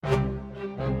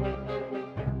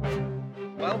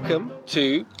Welcome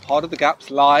to Pod of the Gaps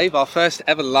Live, our first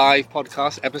ever live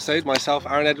podcast episode. Myself,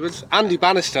 Aaron Edwards, Andy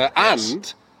Bannister,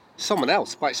 and someone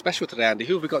else quite special today. Andy,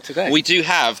 who have we got today? We do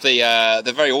have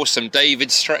the very awesome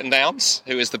David Stretton Downs,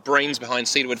 who is the brains behind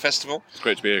Cedarwood Festival. It's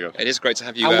great to be here, guys. It is great to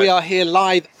have you. And we are here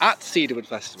live at Cedarwood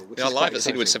Festival. We are live at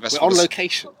Cedarwood Festival. We're on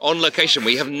location. On location.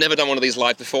 We have never done one of these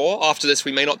live before. After this,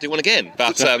 we may not do one again.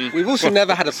 But we've also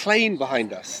never had a plane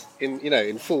behind us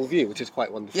in full view, which is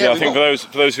quite wonderful. Yeah, I think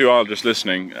for those who are just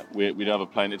listening, we do have a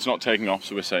plane. It's not taking off,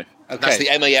 so we're safe. Okay. That's the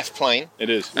MAF plane. It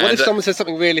is. What if someone says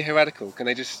something really heretical? Can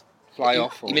they just fly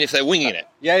off? Or... You mean if they're winging it?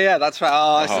 Yeah, that's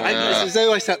right. It's as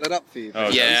though I set that up for you.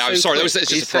 I'm sorry. It's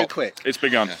just He's a prop. so quick. It's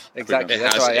begun. Yeah. Exactly. It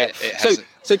That's has, right. it has.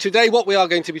 So today, what we are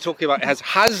going to be talking about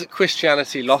has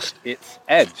Christianity lost its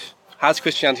edge? Has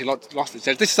Christianity lost its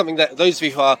edge? This is something that those of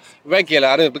you who are regular,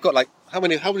 I don't know, we've got like how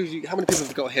many people have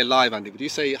we got here live, Andy? Would you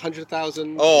say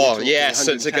 100,000? Oh yes,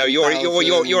 to go.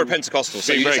 You're a Pentecostal,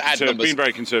 so you just add numbers. Been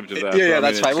very conservative there. Yeah,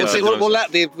 that's right. We'll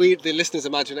let the listeners'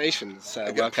 imaginations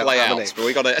work play out. But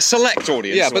we've got a select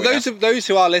audience. Yeah, but those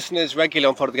who are listeners regularly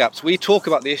on Pod of the Gaps, we talk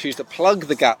about the issues that plug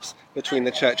the gaps between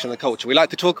the church and the culture. We like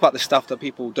to talk about the stuff that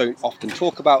people don't often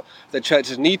talk about, that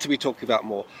churches need to be talking about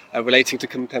more, relating to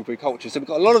contemporary culture. So we've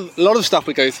got a lot of stuff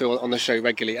we go through on the show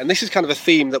regularly, and this is kind of a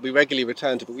theme that we regularly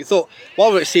return to. But we thought,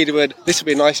 while we're at Cedarwood, this would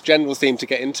be a nice general theme to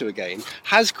get into again.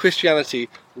 Has Christianity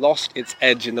lost its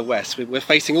edge in the West? We're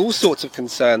facing all sorts of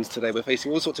concerns today. We're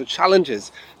facing all sorts of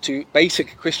challenges to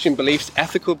basic Christian beliefs,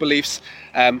 ethical beliefs,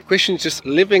 Christians just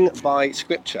living by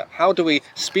Scripture. How do we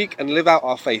speak and live out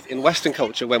our faith in Western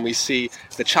culture when we see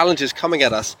the challenges coming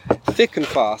at us thick and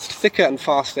fast, thicker and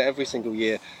faster every single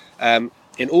year,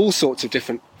 in all sorts of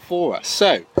different fora?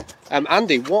 So,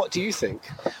 Andy, what do you think?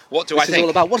 What do this I think? Is all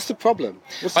about? What's the problem?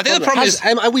 I think the problem is...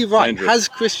 Are we right? Dangerous. Has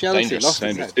Christianity lost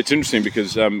its edge? It's interesting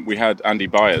because we had Andy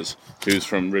Byers, who's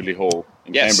from Ridley Hall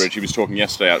in Cambridge. He was talking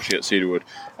yesterday actually at Cedarwood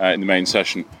in the main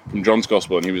session from John's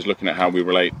Gospel, and he was looking at how we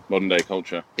relate modern day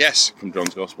culture from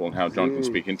John's Gospel and how John can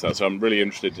speak into that. So I'm really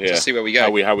interested to hear see where we go.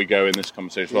 how we go in this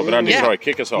conversation. Well, but Andy, sorry,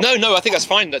 kick us off. No, I think that's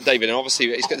fine, David. And obviously,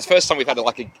 it's the first time we've had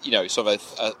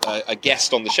a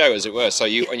guest on the show, as it were. So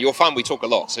you'll find we talk a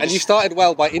lot. So and you started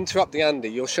well by interrupting Andy.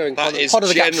 You're showing that is Pod of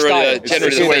the Gaps style.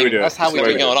 Generally the way we do it. That's how we do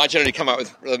it. I generally come out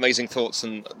with amazing thoughts,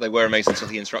 and they were amazing until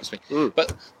he interrupts me.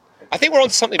 But I think we're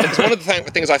onto something, because one of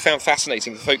the things I found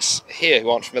fascinating for folks here who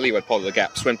aren't familiar with Pod of the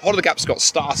Gaps, when Pod of the Gaps got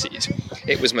started,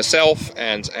 it was myself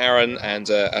and Aaron and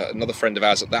another friend of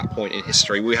ours at that point in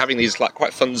history. We were having these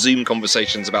quite fun Zoom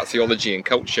conversations about theology and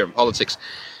culture and politics,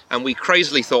 and we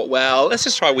crazily thought, well, let's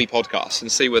just try a wee podcast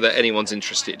and see whether anyone's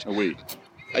interested. A wee.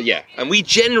 And we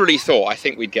generally thought, I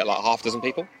think we'd get like half a dozen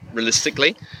people,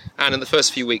 realistically. And in the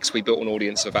first few weeks, we built an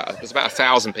audience of there's about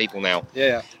 1,000 people now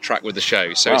track with the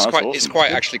show. So it's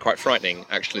quite frightening,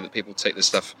 actually, that people take this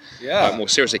stuff more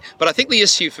seriously. But I think the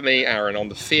issue for me, Aaron, on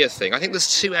the fear thing, I think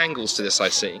there's two angles to this I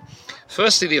see.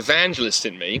 Firstly, the evangelist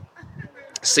in me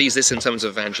sees this in terms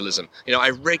of evangelism.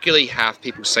 I regularly have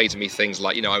people say to me things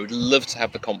like, I would love to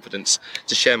have the confidence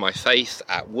to share my faith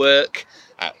at work,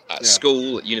 at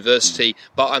school, at university,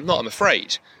 but I'm not. I'm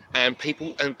afraid, and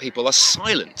people are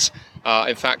silent.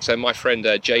 In fact, my friend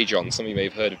J. John, some of you may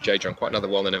have heard of J. John, quite another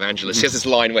well-known evangelist. He has this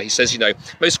line where he says,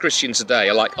 most Christians today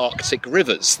are like Arctic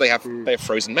rivers. They have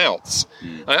frozen mouths,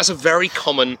 and that's a very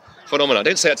common phenomenon. I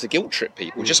don't say that to guilt trip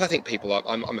people. Just I think people are.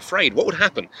 I'm afraid. What would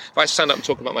happen if I stand up and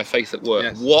talk about my faith at work?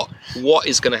 Yes. What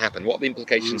is going to happen? What are the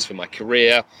implications for my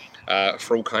career?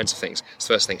 For all kinds of things. That's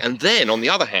the first thing. And then on the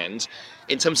other hand,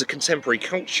 in terms of contemporary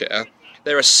culture,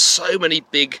 there are so many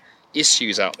big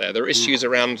issues out there. There are issues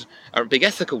around big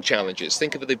ethical challenges.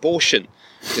 Think of the abortion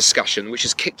discussion, which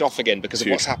has kicked off again because of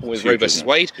what's happened with Roe versus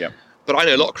Wade. Yeah. But I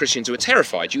know a lot of Christians who are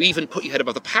terrified. You even put your head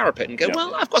above the parapet and go,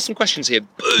 well, I've got some questions here.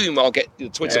 Boom, I'll get the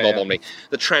Twitter mob on me.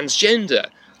 The transgender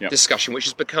discussion, which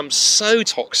has become so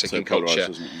toxic in culture.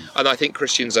 And I think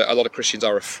a lot of Christians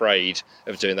are afraid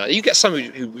of doing that. You get some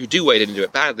who do wade in and do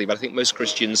it badly, but I think most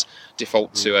Christians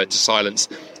default to silence.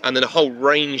 And then a whole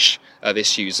range of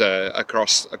issues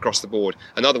across the board.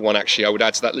 Another one, actually, I would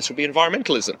add to that list would be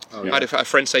environmentalism. I had a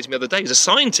friend say to me the other day, he's a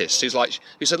scientist,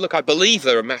 who said, look, I believe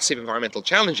there are massive environmental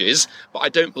challenges, but I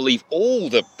don't believe all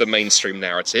the mainstream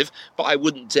narrative, but I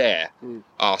wouldn't dare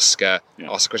ask a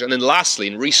question. And then lastly,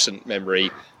 in recent memory,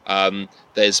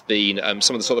 there's been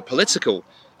some of the sort of political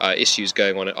issues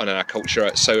going on in our culture.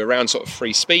 So around sort of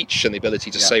free speech and the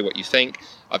ability to say what you think.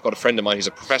 I've got a friend of mine who's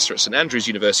a professor at St Andrews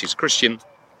University, who's a Christian,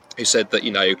 who said that,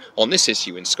 on this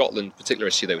issue in Scotland, particular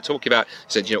issue they were talking about, he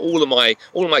said, all of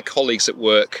my colleagues at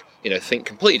work, think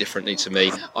completely differently to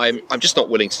me. I'm just not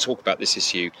willing to talk about this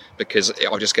issue because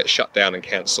I'll just get shut down and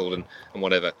cancelled and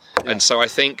whatever. And so I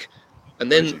think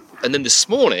And then this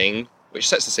morning, which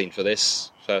sets the scene for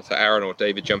this, for Aaron or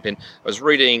David jump in, I was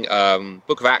reading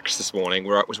Book of Acts this morning,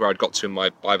 where I'd got to in my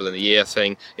Bible in the Year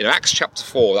thing. Acts chapter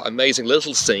 4, that amazing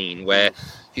little scene where,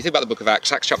 if you think about the Book of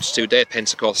Acts, Acts chapter 2, day of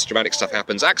Pentecost, dramatic stuff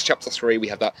happens. Acts chapter 3, we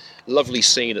have that lovely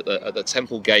scene at the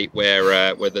temple gate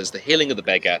where there's the healing of the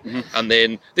beggar, and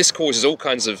then this causes all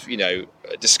kinds of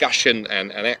discussion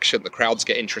and action. The crowds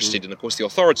get interested, and of course the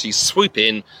authorities swoop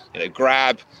in,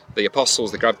 grab the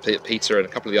apostles, they grab Peter and a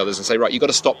couple of the others, and say, right, you've got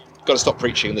to stop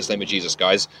preaching in the name of Jesus,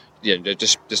 guys.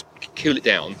 Just cool it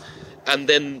down. And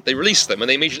then they release them, and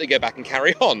they immediately go back and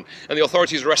carry on. And the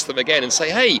authorities arrest them again and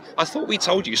say, "Hey, I thought we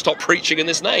told you stop preaching in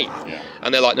this name." Yeah.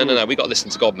 And they're like, "No, we got to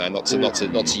listen to God, man, not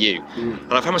to you."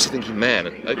 And I found myself thinking, man,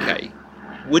 okay,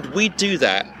 would we do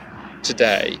that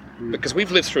today? Because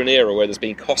we've lived through an era where there's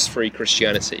been cost-free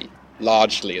Christianity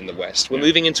largely in the West. We're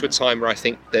moving into a time where I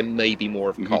think there may be more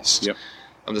of cost. Yep.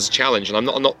 And there's a challenge, and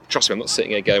I'm not. Trust me, I'm not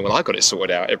sitting here going, "Well, I've got it sorted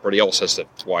out. Everybody else has to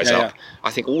wise up." I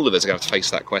think all of us are going to have to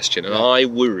face that question, and I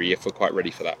worry if we're quite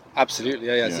ready for that. Absolutely,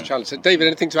 it's a challenge. So, David,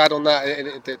 anything to add on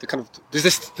that? Does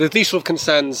these sort of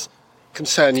concerns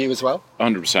concern you as well?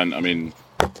 100%. I mean,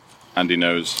 Andy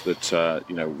knows that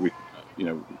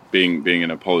being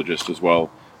an apologist as well.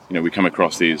 We come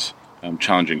across these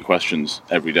challenging questions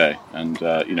every day, and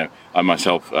I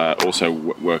myself also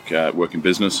work in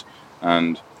business,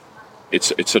 and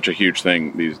it's such a huge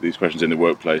thing, these questions in the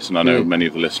workplace, and I know many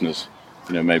of the listeners,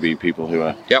 maybe people who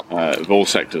are of all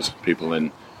sectors, people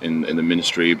in the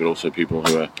ministry, but also people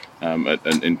who are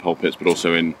in pulpits, but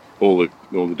also in all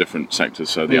the different sectors,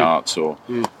 so the arts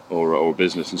or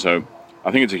business. And so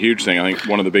I think it's a huge thing. I think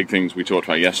one of the big things we talked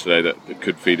about yesterday that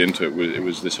could feed into it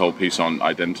was this whole piece on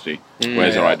identity.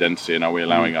 Where's our identity, and are we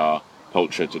allowing our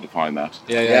culture to define that?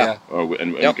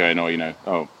 And going,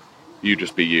 you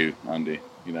just be you, Andy.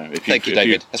 Thank you,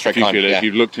 David. That's very kind. If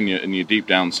you've looked in your deep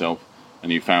down self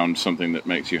and you found something that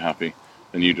makes you happy,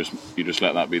 then you just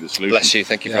let that be the solution. Bless you.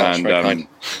 Thank you very much. Very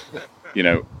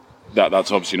kind.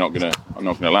 That's obviously not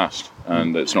gonna last,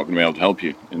 and it's not going to be able to help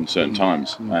you in certain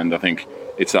times. And I think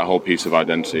it's that whole piece of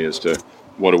identity as to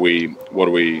are we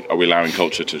allowing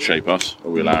culture to shape us? Are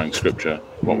we allowing Scripture,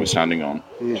 what we're standing on,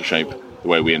 to shape the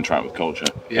way we interact with culture?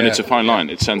 And it's a fine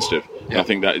line. It's sensitive. And I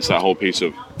think that it's that whole piece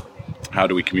of how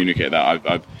do we communicate that?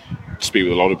 I've speak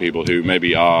with a lot of people who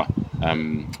maybe are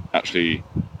actually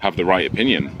have the right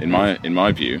opinion in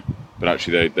my view, but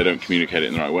actually they don't communicate it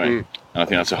in the right way. And I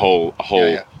think that's a whole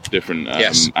different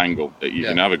angle. That you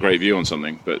can have a great view on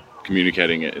something, but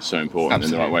communicating it is so important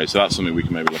in the right way. So that's something we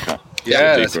can maybe look at.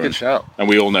 That's a good shout. And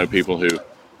we all know people who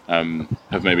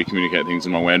have maybe communicated things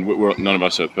in the wrong way. And none of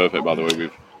us are perfect, by the way.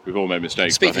 We've all made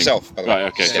mistakes. Speak for yourself, by the way.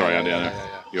 Right, okay, sorry, Andy. I know.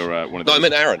 You're one of the... No, I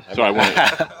meant Aaron.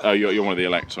 Sorry, you're one of the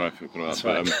elect. Sorry, I forgot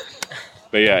about that.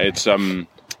 But yeah, it's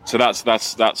so that's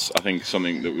I think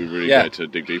something that we really get to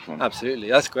dig deep on. Absolutely,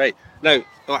 that's great. No,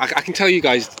 I can tell you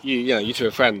guys, you two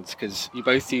are friends because you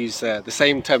both use the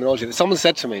same terminology. Someone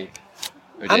said to me,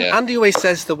 Andy always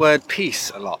says the word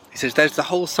peace a lot. He says there's the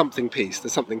whole something peace, the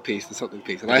something peace, the something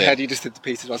peace. And I heard you just did the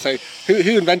peace as well. So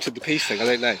who invented the peace thing? I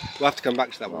don't know. We'll have to come back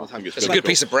to that one more time. It's a good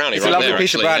piece of brownie right there. It's a lovely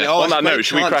piece of brownie. On that note,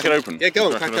 should we crack it open? Yeah,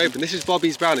 go on, crack it open. This is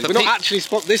Bobby's Brownies. We're not actually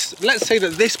let's say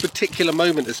that this particular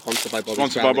moment is sponsored by Bobby's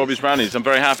Brownies. Sponsored by Bobby's Brownies. I'm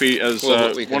very happy as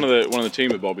one of the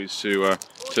team at Bobby's to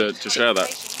share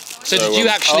that. So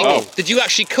did you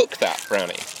actually cook that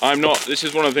brownie? I'm not. This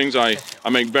is one of the things I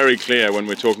make very clear when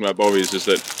we're talking about Bobby's is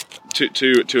that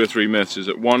two or three myths is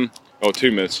that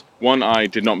two myths. One, I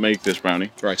did not make this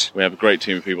brownie. Right. We have a great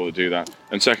team of people that do that.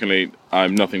 And secondly,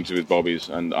 I'm nothing to do with Bobby's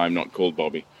and I'm not called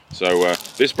Bobby. So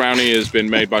this brownie has been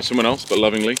made by someone else, but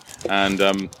lovingly. And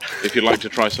if you'd like to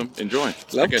try some, enjoy.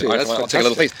 Love to. I'll take a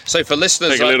little piece. So for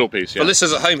listeners, take a little piece. For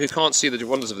listeners at home who can't see the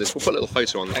wonders of this, we'll put a little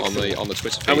photo on the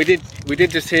Twitter feed. And we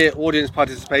did just hear audience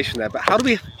participation there. But how do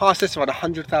we pass this around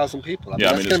 100,000 people?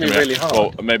 That's going to be really hard.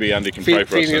 Well, maybe Andy can pray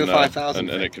for us and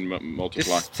it can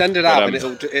multiply. Just send it out, and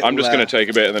it'll I'm just going to take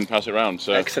a bit and then pass it around.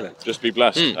 So excellent. Just be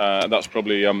blessed. That's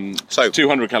probably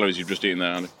 200 calories you've just eaten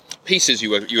there, Andy. Pieces you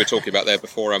were talking about there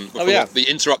before the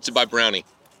interrupted by brownie.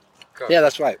 Yeah,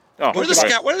 that's right. Where are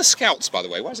the scouts, by the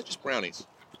way? Why is it just brownies?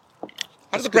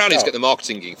 How do the brownies get the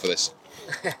marketing gig for this?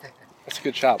 That's a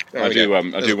good shout. I do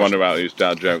wonder about these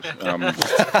dad jokes,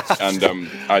 and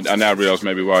I now realise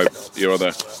maybe why your other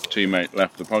teammate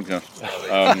left the podcast.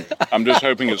 I'm just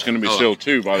hoping it's going to be still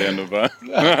 2 by the end of.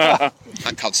 That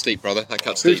cuts steep, brother. That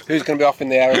cuts steep. Who's going to be off in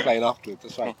the aeroplane afterwards?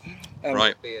 That's right.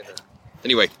 Right.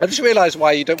 Anyway, I just realised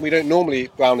why we don't normally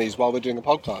eat brownies while we're doing the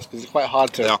podcast, because it's quite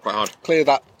hard to clear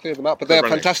them out. But they're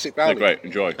fantastic brownies. They're great.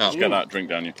 Enjoy. Just get that drink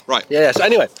down you. Right. Yeah. So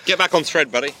anyway, get back on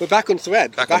thread, buddy. We're back on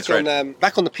thread. Back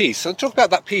on the piece. So talk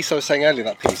about that piece I was saying earlier.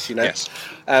 That piece, Yes.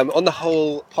 On the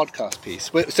whole podcast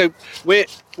piece. We're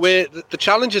the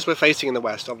challenges we're facing in the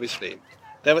West, obviously.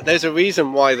 There's a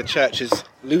reason why the church is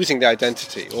losing their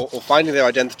identity or finding their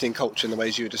identity in culture in the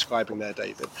ways you were describing there,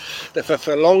 David. That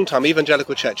for a long time,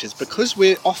 evangelical churches, because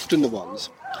we're often the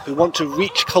ones who want to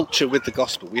reach culture with the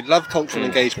gospel. We love cultural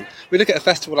engagement. We look at a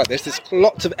festival like this, there's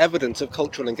lots of evidence of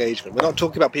cultural engagement. We're not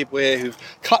talking about people here who've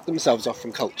cut themselves off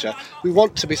from culture. We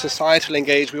want to be societally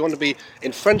engaged. We want to be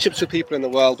in friendships with people in the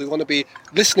world. We want to be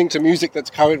listening to music that's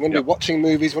current. We want to be watching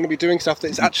movies. We want to be doing stuff that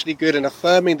is actually good and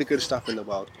affirming the good stuff in the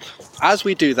world. As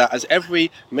we do that, as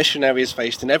every missionary is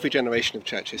faced in every generation of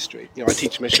church history, I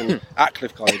teach mission at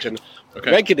Cliff College and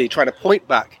regularly trying to point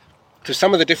back to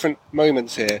some of the different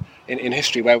moments here in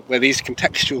history where these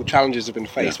contextual challenges have been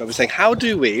faced, where we're saying, how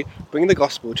do we bring the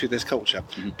gospel to this culture?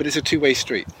 But it's a two-way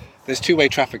street. There's two-way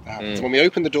traffic that happens. When we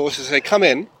open the doors to say, come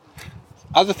in,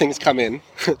 other things come in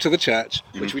to the church,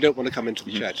 which we don't want to come into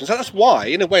the church. And so that's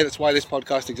why this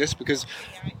podcast exists, because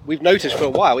we've noticed for a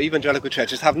while evangelical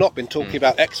churches have not been talking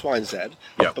about X, Y, and Z,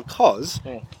 because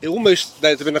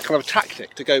there's been a kind of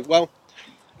tactic to go, well,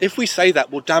 if we say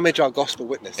that, we'll damage our gospel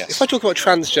witness. Yes. If I talk about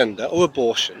transgender or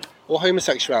abortion or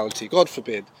homosexuality, God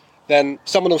forbid, then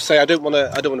someone will say, I don't want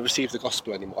to receive the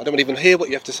gospel anymore. I don't want to even hear what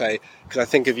you have to say, because I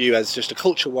think of you as just a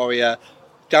culture warrior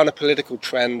down a political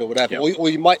trend or whatever. Or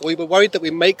we were worried that we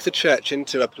make the church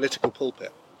into a political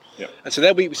pulpit. And so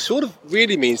there we sort of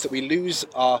really means that we lose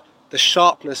the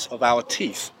sharpness of our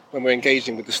teeth when we're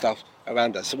engaging with the stuff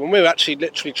around us. So when we're actually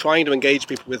literally trying to engage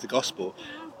people with the gospel,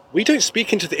 we don't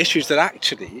speak into the issues that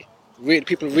actually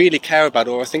people really care about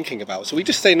or are thinking about. So we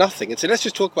just say nothing and say, let's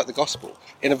just talk about the gospel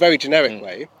in a very generic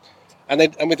way. And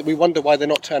we wonder why they're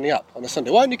not turning up on a Sunday.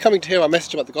 Why aren't you coming to hear our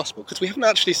message about the gospel? Because we haven't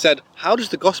actually said, how does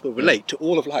the gospel relate to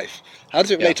all of life? How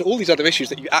does it relate to all these other issues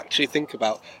that you actually think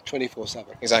about 24/7?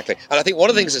 Exactly. And I think one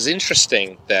of the things that's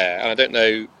interesting there, and I don't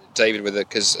know, David,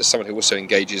 because as someone who also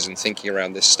engages in thinking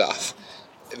around this stuff,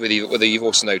 whether you've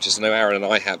also noticed, I know Aaron and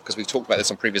I have, because we've talked about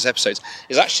this on previous episodes,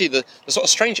 is actually the sort of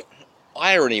strange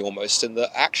irony almost in that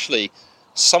actually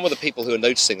some of the people who are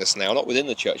noticing this now, not within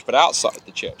the church, but outside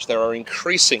the church, there are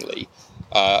increasingly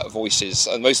voices,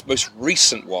 and most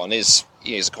recent one is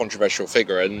a controversial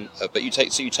figure, and but you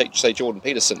take say Jordan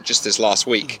Peterson just this last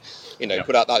week,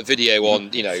 put out that video on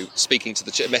speaking to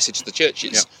the message to the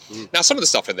churches. Now some of the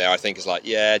stuff in there I think is like,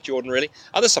 Jordan, really?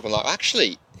 Other stuff I'm like,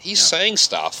 actually he's saying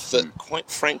stuff that quite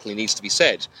frankly needs to be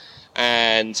said.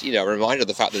 And a reminder of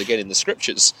the fact that again in the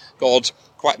scriptures God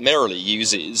quite merrily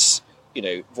uses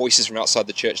voices from outside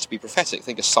the church to be prophetic.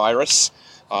 Think of Cyrus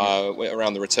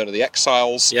around the return of the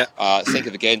exiles. Think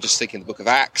of the book of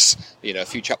Acts, a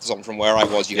few chapters on from where I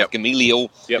was, you have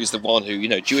Gamaliel, who's the one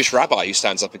who, Jewish rabbi who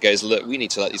stands up and goes, look, we need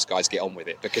to let these guys get on with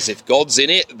it, because if God's in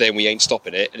it, then we ain't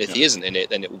stopping it, and if he isn't in it,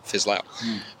 then it will fizzle out.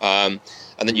 And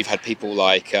then you've had people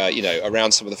like,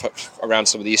 around some of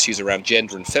the issues around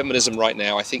gender and feminism right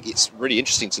now. I think it's really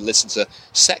interesting to listen to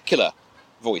secular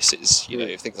voices.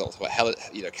 Think of Helen,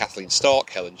 Kathleen Stark,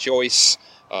 Helen Joyce,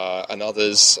 and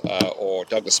others, or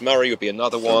Douglas Murray would be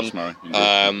another one.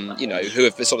 Who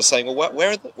have been sort of saying, well,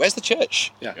 where's the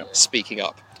church speaking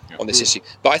up on this issue?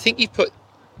 But I think you've put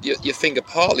your finger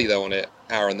partly though on it,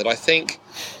 Aaron, that I think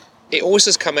it always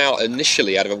has come out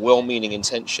initially out of a well-meaning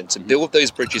intention to build those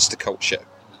bridges to culture.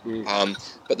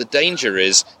 But the danger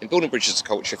is, in building bridges to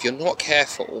culture, if you're not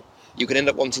careful, you can end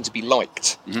up wanting to be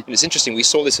liked. And it's interesting, we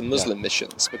saw this in Muslim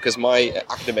missions, because my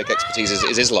academic expertise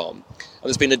is Islam. And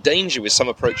there's been a danger with some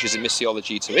approaches in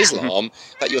missiology to Islam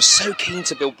that you're so keen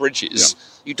to build bridges,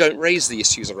 you don't raise the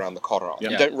issues around the Quran.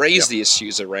 You don't raise the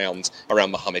issues around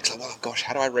Muhammad. It's like, oh gosh,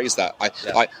 how do I raise that?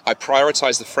 I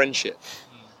prioritize the friendship.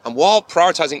 And while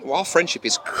friendship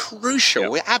is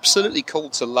crucial, we're absolutely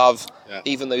called to love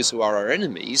even those who are our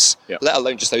enemies, let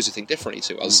alone just those who think differently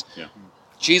to us.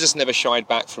 Jesus never shied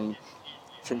back from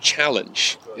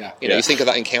challenge. You think of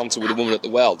that encounter with a woman at the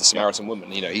well, the Samaritan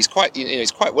woman. He's quite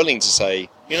willing to say,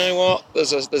 you know what,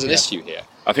 there's an issue here.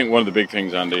 I think one of the big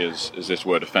things, Andy, is this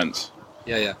word offence.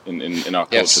 In our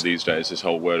culture these days, this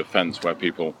whole word offence, where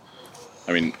people,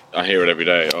 I hear it every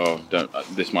day. Oh,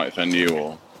 this might offend you,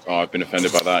 or oh, I've been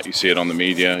offended by that. You see it on the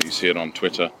media, you see it on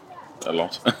Twitter a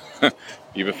lot.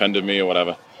 You've offended me or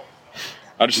whatever.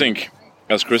 I just think,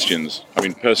 as Christians,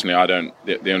 personally, I don't.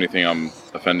 The only thing I'm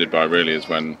offended by really is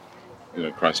when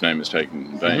Christ's name is taken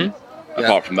in vain.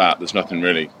 Apart from that, there's nothing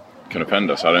really can offend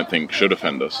us. I don't think should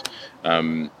offend us.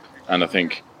 And I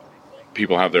think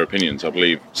people have their opinions. I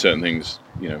believe certain things,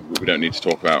 we don't need to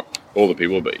talk about all the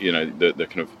people, but the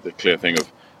kind of the clear thing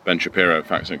of Ben Shapiro,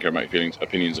 facts don't care about your feelings,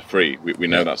 opinions are free. We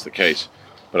know that's the case,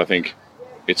 but I think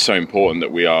it's so important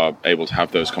that we are able to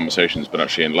have those conversations, but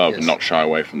actually in love and not shy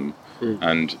away from them.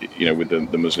 And with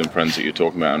the Muslim friends that you're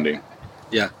talking about, Andy,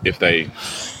 if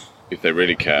they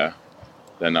really care,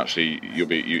 then actually you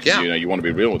want to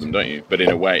be real with them, don't you? But in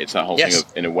a way, it's that whole thing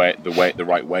of the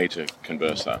right way to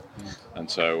converse that. And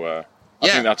so I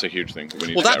think that's a huge thing.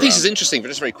 That piece is interesting, but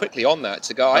just very quickly on that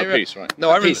to go. Piece, right?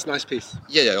 No, nice piece.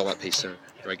 Yeah, on that piece,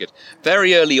 very good.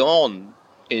 Very early on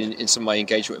in some of my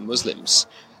engagement with Muslims,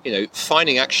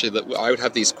 finding actually that I would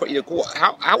have these quite,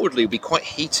 outwardly would be quite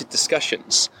heated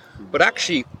discussions, but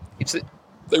actually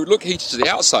they would look heated to the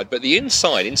outside, but the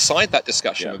inside that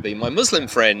discussion would be my Muslim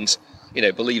friend,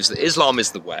 believes that Islam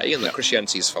is the way and that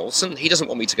Christianity is false, and he doesn't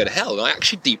want me to go to hell. And I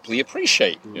actually deeply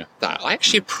appreciate that. I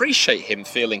actually appreciate him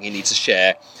feeling he needs to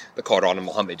share the Quran and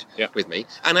Muhammad with me.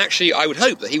 And actually, I would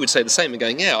hope that he would say the same and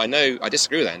going, I know I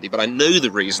disagree with Andy, but I know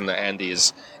the reason that Andy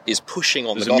is pushing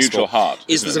on there's the gospel.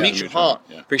 There's a mutual heart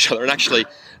for each other. And actually,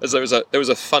 there was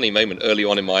a funny moment early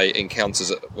on in my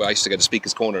encounters where I used to go to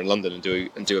Speaker's Corner in London and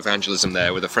do evangelism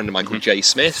there with a friend of mine called Jay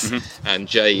Smith. And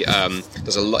Jay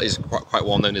is quite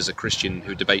well known as a Christian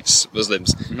who debates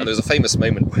Muslims. And there was a famous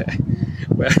moment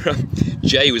where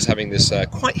Jay was having this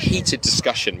quite heated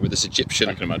discussion with this Egyptian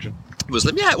I can imagine.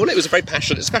 Muslim. Yeah, well, it was a very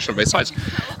passionate discussion on both sides.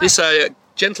 This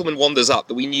gentleman wanders up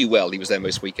that we knew well. He was there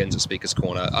most weekends at Speaker's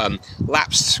Corner.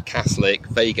 Lapsed Catholic,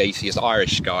 vague atheist,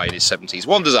 Irish guy in his 70s.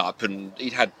 Wanders up, and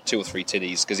he'd had 2 or 3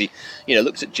 tinnies because he,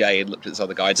 looked at Jay and looked at this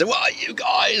other guy and said, "Well, you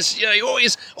guys, you're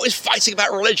always fighting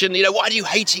about religion. Why do you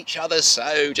hate each other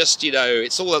so? Just,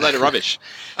 it's all a load of rubbish."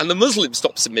 And the Muslim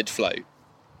stops in mid-flow,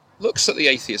 looks at the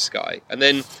atheist guy, and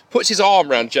then puts his arm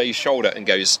around Jay's shoulder and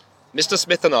goes, "Mr.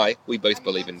 Smith and I, we both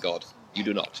believe in God. You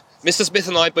do not. Mr. Smith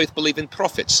and I both believe in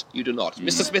prophets. You do not.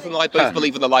 Mr. Smith and I both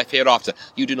believe in the life hereafter.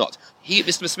 You do not.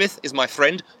 Mr. Smith is my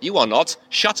friend. You are not.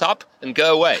 Shut up and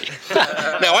go away."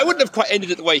 Now, I wouldn't have quite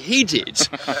ended it the way he did,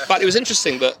 but it was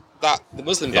interesting that the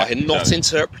Muslim guy had not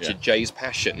interpreted Jay's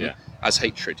passion as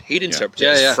hatred. He'd interpreted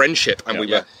it as friendship, and we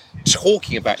were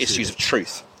talking about issues of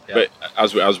truth. But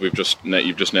as you've just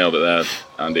nailed it there,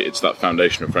 and it's that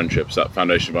foundation of friendship, it's that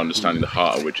foundation of understanding the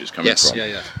heart of which it's coming from.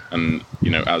 And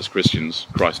as Christians,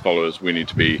 Christ followers, we need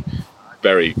to be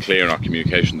very clear in our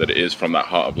communication that it is from that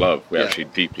heart of love. We actually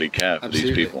deeply care for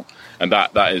these people, and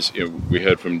that is. We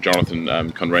heard from Jonathan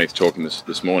Conraith talking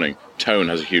this morning. Tone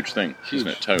has a huge thing, isn't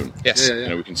it? Tone. Yes.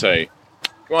 We can say,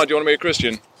 "Come on, do you want to be a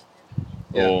Christian?"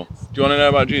 Or "Do you want to know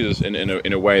about Jesus?"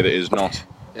 in a way that is not.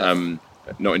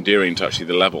 Not endearing to actually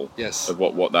the level of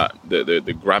what that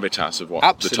the gravitas of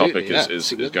what the topic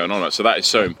is going on at. So that is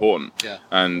so important,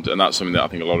 and that's something that I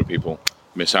think a lot of people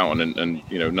miss out on, and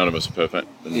none of us are perfect,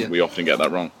 and we often get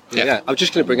that wrong. I'm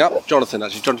just going to bring up Jonathan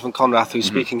Conrath, who's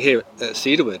speaking here at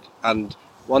Cedarwood, and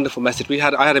wonderful message.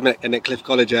 I had him at Cliff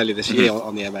College earlier this year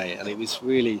on the MA, and it was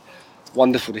really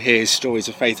wonderful to hear his stories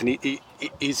of faith, and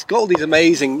he's got all these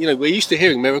amazing. We're used to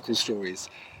hearing miracle stories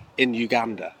in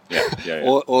Uganda,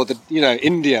 or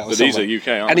India, or these are UK,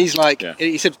 aren't and he's like,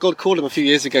 he said God called him a few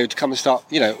years ago to come and start.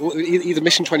 Either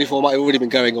Mission 24 might have already been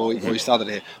going, or he started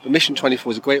here. But Mission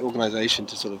 24 is a great organisation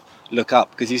to sort of look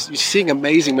up, because you're seeing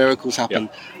amazing miracles happen,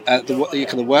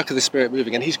 the work of the Spirit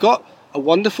moving, and he's got a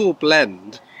wonderful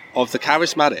blend of the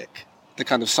charismatic, the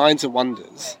kind of signs and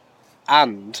wonders,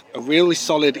 and a really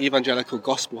solid evangelical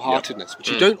gospel-heartedness, which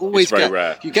you don't always get.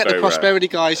 Rare. You get the prosperity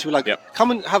guys who are like,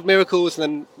 come and have miracles, and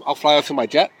then I'll fly off in my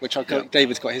jet, which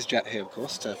David's got his jet here, of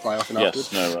course, to fly off in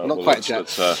afterwards. Not quite a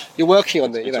jet. You're working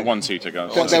on it. It's a one-seater guy.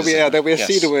 There'll be a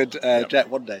Cedarwood jet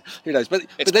one day. Who knows? But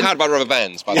it's powered by rubber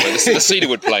bands, by the way. The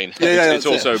Cedarwood plane. It's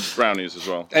also brownies as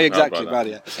well. Exactly,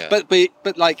 brownie. But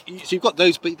so you've got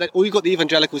those, or you've got the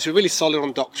evangelicals who are really solid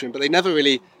on doctrine, but they never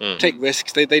really take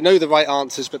risks. They know the right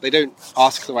answers, but they don't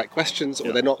ask the right questions,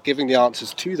 or they're not giving the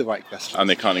answers to the right questions, and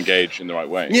they can't engage in the right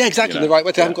way. In the right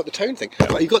way. They haven't got the tone thing.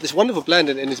 But you've got this wonderful blend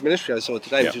in his ministry I saw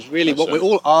today, which is really what we're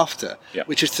all after,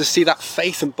 which is to see that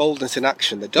faith and boldness in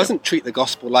action that doesn't treat the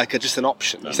gospel like just an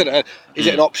option. You said, is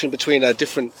it an option between a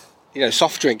different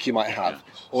soft drink you might have,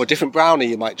 or a different brownie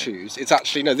you might choose? It's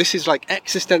actually, this is like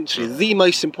existentially the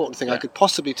most important thing I could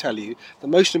possibly tell you, the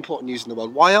most important news in the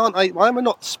world. Why am I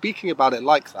not speaking about it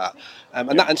like that?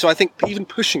 And so I think even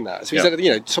pushing that. So he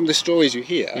said, some of the stories you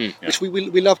hear, which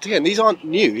we love to hear, and these aren't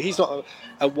new. He's not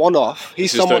a one-off.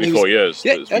 He's someone who's 34 years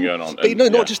that's been going on.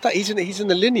 But not just that. He's in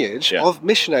the lineage of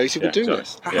missionaries who've been doing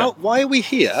this. Why are we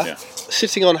here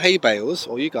sitting on hay bales,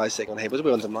 or you guys sitting on hay bales?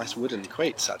 We're on some nice wooden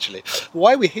crates, actually.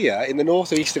 Why are we here in the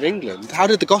north or east of England? How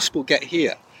did the gospel get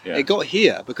here? It got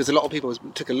here because a lot of people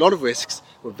took a lot of risks,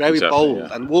 were very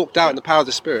bold, and walked out in the power of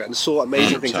the Spirit and saw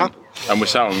amazing 100%. Things happen. And we're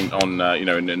sat on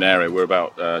in an area, we're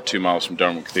about 2 miles from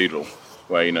Durham Cathedral,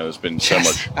 where there's been so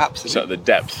much, so the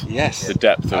depth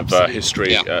of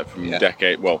history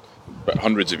from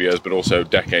hundreds of years, but also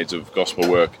decades of gospel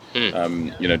work,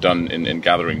 done in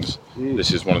gatherings.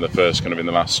 This is one of the first kind of in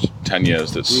the last 10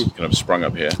 years that's kind of sprung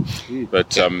up here.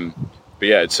 But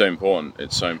it's so important.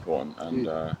 It's so important.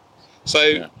 And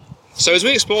so as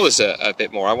we explore this a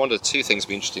bit more, I wonder two things would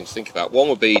be interesting to think about. One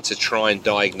would be to try and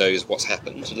diagnose what's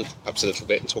happened, perhaps a little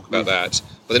bit, and talk about that,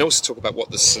 but then also talk about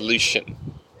what the solution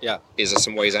is. There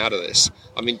some ways out of this.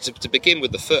 I mean, to begin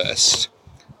with the first,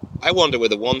 I wonder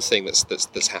whether one thing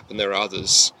that's happened, there are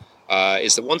others,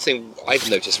 is the one thing I've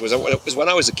noticed was when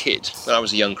I was a kid, when I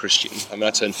was a young Christian. I mean,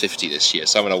 I turned 50 this year,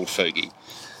 so I'm an old fogey.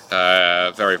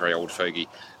 Very, very old fogey.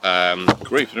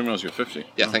 Great, I didn't realise you were 50.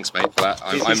 Yeah, thanks, mate, for that.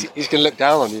 He's going to look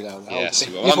down on you now. Yes,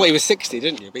 you thought he was 60,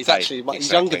 didn't you? But he's actually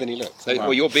he's younger than he looks.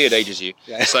 Well, your beard ages you.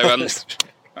 Yeah. So,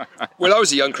 when I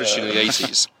was a young Christian in the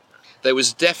 80s, there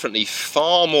was definitely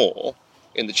far more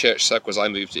in the church circles I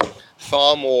moved in,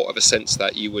 far more of a sense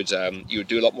that you would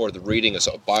do a lot more of the reading of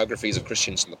sort of biographies of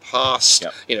Christians in the past.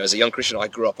 Yep. As a young Christian, I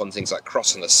grew up on things like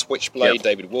Cross and the Switchblade,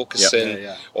 David Wilkerson,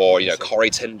 or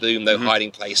Corrie ten Boom, No Hiding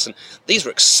Place, and these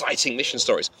were exciting mission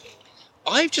stories.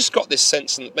 I've just got this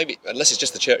sense, and maybe unless it's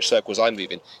just the church circles I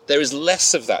move in, there is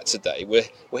less of that today. We're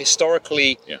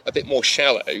historically a bit more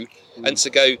shallow, and to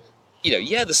go,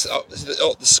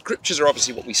 the scriptures are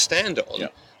obviously what we stand on. Yeah.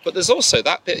 But there's also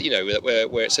that bit,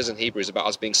 where it says in Hebrews about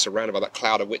us being surrounded by that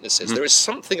cloud of witnesses. Mm-hmm. There is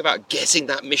something about getting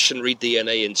that missionary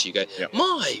DNA into you.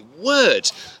 My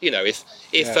word! If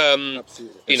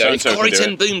Corrie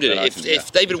ten Boom did it,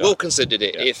 if David Wilkinson did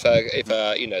it, if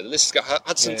the list has got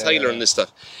Hudson Taylor and this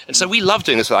stuff. And so we love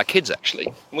doing this with our kids, actually.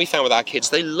 And we found with our kids,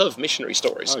 they love missionary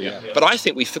stories. But I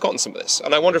think we've forgotten some of this.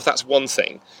 And I wonder if that's one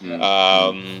thing.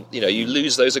 You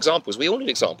lose those examples. We all need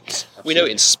examples. Absolutely. We know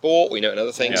it in sport, we know it in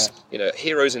other things.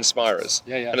 Heroes inspire us.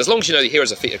 And as long as you know the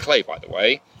heroes are feet of clay, by the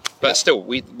way, but still,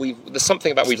 there's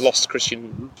something about we've lost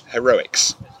Christian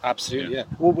heroics. Absolutely, yeah.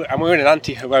 Well, and we're in an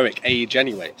anti-heroic age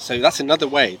anyway. So that's another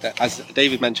way that, as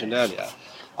David mentioned earlier,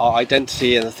 our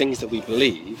identity and the things that we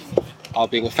believe are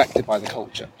being affected by the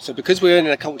culture. So because we're in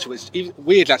a culture which, even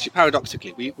weird, actually,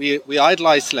 paradoxically, we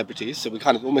idolise celebrities, so we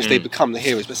kind of almost they become the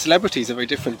heroes. But celebrities are very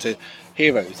different to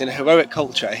heroes. In a heroic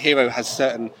culture, a hero has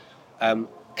certain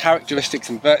characteristics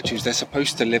and virtues they're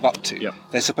supposed to live up to. Yep.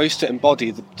 They're supposed to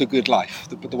embody the good life,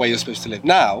 the way you're supposed to live.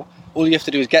 Now, all you have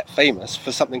to do is get famous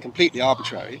for something completely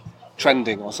arbitrary,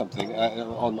 trending or something. Be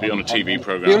on a TV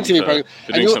program.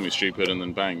 For doing something stupid, and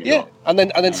then bang. And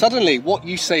then suddenly what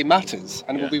you say matters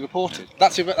and will be reported.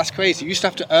 That's crazy. You used to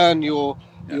have to earn your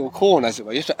corn, as it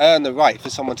were. You have to earn the right for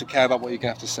someone to care about what you're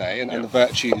going to have to say and the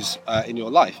virtues in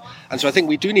your life. And so I think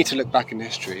we do need to look back in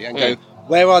history and go,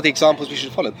 where are the examples we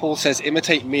should follow? Paul says,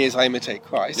 imitate me as I imitate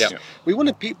Christ. Yeah. We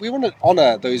want to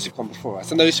honour those who've gone before us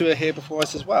and those who are here before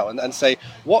us as well, and say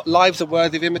what lives are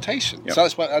worthy of imitation. Yeah. So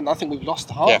that's and I think we've lost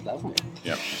the heart of that, haven't we?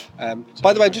 Yeah.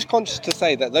 By the way, I'm just conscious to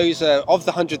say that those of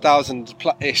the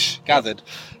 100,000-ish gathered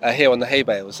here on the hay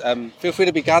bales, feel free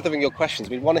to be gathering your questions.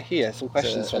 We want to hear some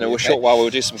questions from you. In a short while, we'll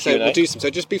do some Q&A. We'll do some.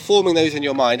 So just be forming those in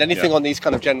your mind. Anything on these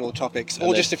kind of general topics,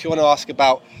 or just if you want to ask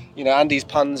about, Andy's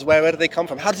puns, where do they come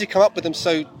from? How does he come up with them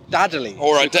so daddily?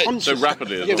 So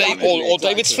rapidly. Or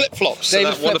David's flip-flops.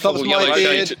 David's flip-flops might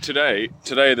be...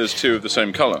 Today there's two of the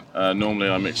same colour. Normally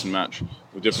I mix and match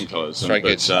with different colours.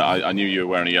 But I knew you were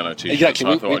wearing a yellow t-shirt, exactly.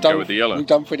 So I thought I'd go with the yellow. We've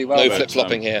done pretty well. No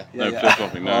flip-flopping here. No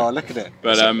flip-flopping, no. Oh, look at it.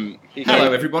 But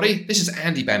hello everybody, this is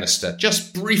Andy Bannister,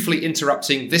 just briefly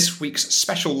interrupting this week's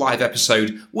special live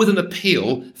episode with an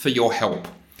appeal for your help.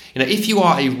 If you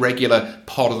are a regular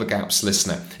Pod of the Gaps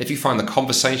listener, if you find the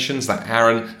conversations that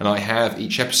Aaron and I have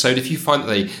each episode, if you find that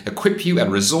they equip you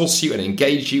and resource you and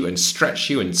engage you and stretch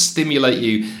you and stimulate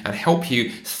you and help you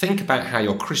think about how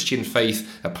your Christian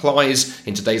faith applies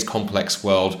in today's complex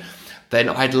world, then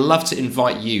I'd love to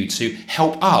invite you to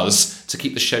help us to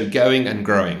keep the show going and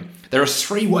growing. There are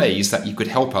 3 ways that you could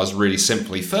help us really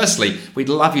simply. Firstly, we'd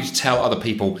love you to tell other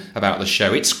people about the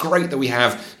show. It's great that we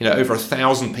have over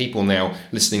 1,000 people now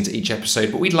listening to each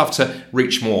episode, but we'd love to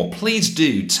reach more. Please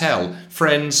do tell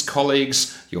friends,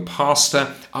 colleagues, your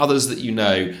pastor, others that you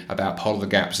know about Pod of the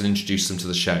Gaps and introduce them to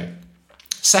the show.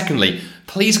 Secondly,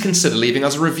 please consider leaving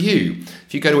us a review.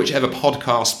 If you go to whichever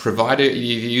podcast provider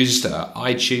you've used,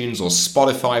 iTunes or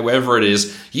Spotify, wherever it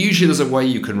is, usually there's a way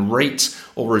you can rate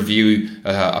or review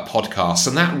a podcast,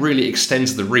 and that really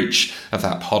extends the reach of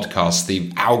that podcast. The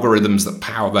algorithms that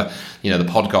power the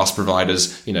podcast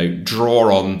providers,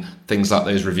 draw on things like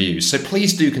those reviews. So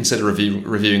please do consider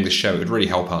reviewing the show. It would really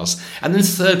help us. And then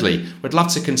thirdly, we'd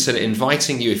love to consider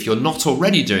inviting you, if you're not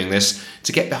already doing this,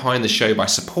 to get behind the show by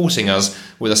supporting us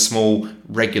with a small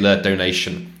regular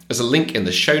donation. There's a link in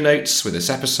the show notes with this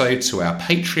episode to our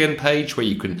Patreon page where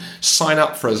you can sign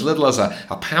up for as little as a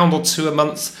 £1 or £2 a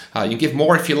month. You can give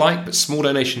more if you like, but small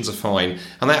donations are fine.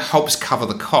 And that helps cover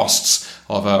the costs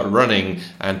of running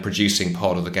and producing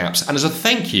Pod of the Gaps. And as a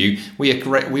thank you,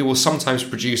 we will sometimes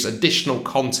produce additional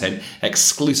content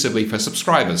exclusively for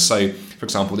subscribers. So, for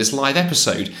example, this live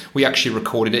episode, we actually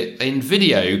recorded it in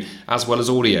video as well as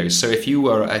audio. So if you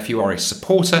are a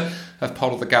supporter of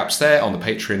Pod of the Gaps there on the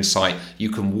Patreon site,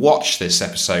 you can watch this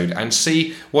episode and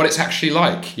see what it's actually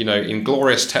like, in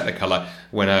glorious Technicolor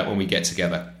when we get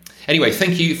together. Anyway,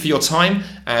 thank you for your time,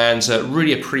 and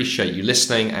really appreciate you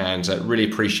listening, and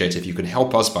really appreciate if you can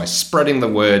help us by spreading the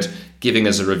word, giving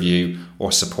us a review,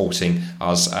 or supporting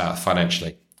us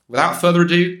financially. Without further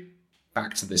ado,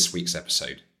 back to this week's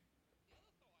episode.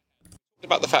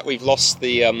 About the fact we've lost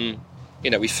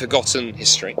we've forgotten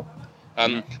history.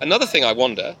 Another thing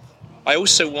I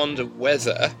also wonder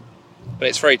whether, but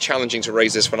it's very challenging to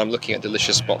raise this when I'm looking at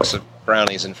delicious box of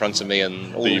brownies in front of me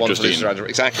and all the ones around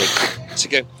exactly, to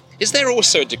go, is there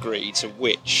also a degree to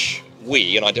which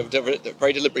we, and I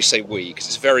very deliberately say we, because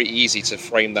it's very easy to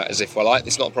frame that as if,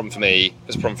 it's not a problem for me,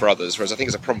 it's a problem for others, whereas I think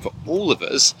it's a problem for all of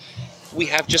us, we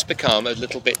have just become a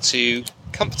little bit too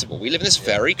comfortable. We live in this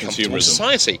very comfortable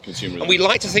society. And we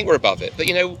like to think we're above it. But,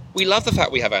 we love the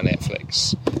fact we have our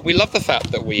Netflix. We love the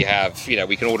fact that we have,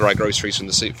 we can order our groceries from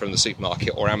the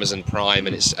supermarket or Amazon Prime,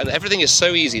 and everything is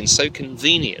so easy and so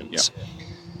convenient. Yeah.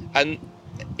 And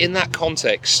in that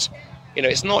context,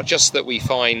 it's not just that we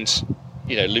find,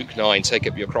 Luke 9, take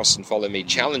up your cross and follow me,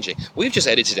 challenging. We've just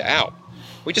edited it out.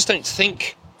 We just don't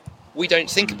think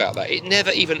about that. It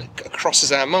never even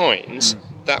crosses our minds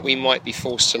that we might be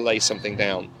forced to lay something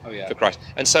down for Christ.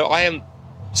 And so I am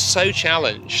so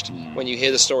challenged when you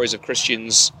hear the stories of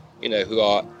Christians, who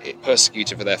are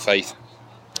persecuted for their faith.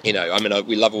 We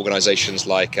love organisations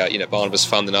like Barnabas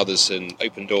Fund and others, and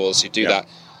Open Doors who do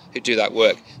that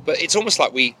work. But it's almost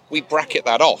like we bracket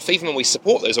that off, even when we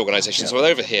support those organisations. Well,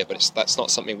 over here, but that's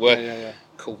not something we're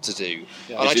called to do.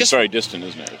 Yeah. And it's very distant,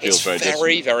 isn't it? It feels very distant.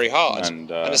 Very, very hard.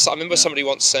 And I remember somebody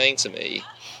once saying to me,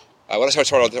 when I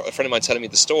told a friend of mine telling me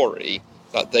the story,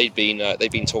 that they'd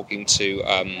been talking to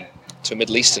a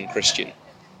Middle Eastern Christian,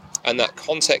 and that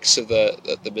context of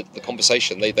the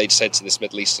conversation, they'd said to this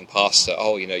Middle Eastern pastor,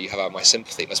 you have my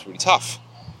sympathy, it must be really tough.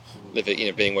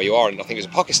 Being where you are, and I think it was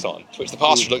in Pakistan, to which the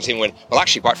pastor looked at him and went, well,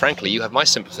 actually, quite frankly, you have my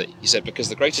sympathy. He said, because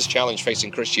the greatest challenge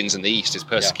facing Christians in the East is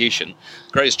persecution.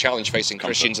 The greatest challenge facing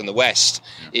Christians in the West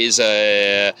is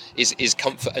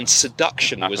comfort and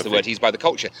seduction, was the word used by the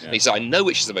culture. Yeah. And he said, I know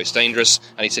which is the most dangerous,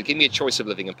 and he said, give me a choice of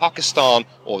living in Pakistan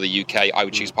or the UK, I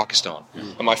would choose Pakistan.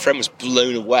 And my friend was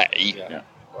blown away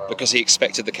because he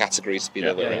expected the categories to be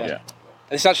the other way around. And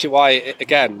it's actually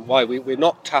why we're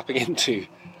not tapping into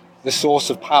the source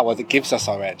of power that gives us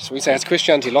our edge. So we say, has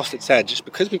Christianity lost its edge? Just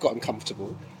because we've gotten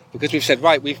comfortable, because we've said,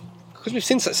 because we've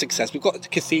seen such success, we've got the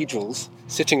cathedrals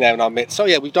sitting there in our midst. So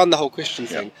we've done the whole Christian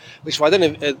thing, which I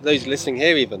don't know those listening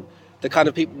here even, the kind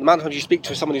of people, the amount of times you speak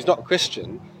to someone who's not a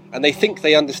Christian, and they think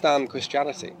they understand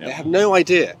Christianity. They have no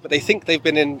idea, but they think they've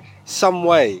been in some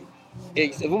way,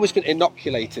 they've almost been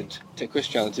inoculated to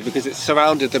Christianity because it's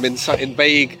surrounded them in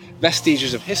vague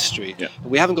vestiges of history.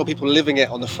 We haven't got people living it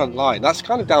on the front line. That's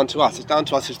kind of down to us. It's down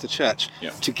to us as the church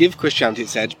to give Christianity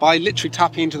its edge by literally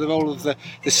tapping into the role of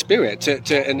the Spirit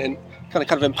and kind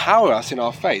of empower us in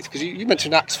our faith. Because you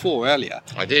mentioned Acts 4 earlier.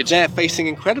 I did. They're facing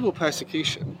incredible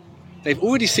persecution. They've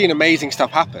already seen amazing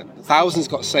stuff happen. Thousands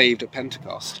got saved at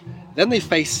Pentecost. Then they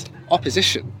face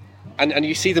opposition. And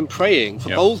you see them praying for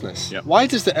boldness. Why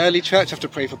does the early church have to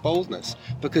pray for boldness?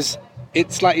 Because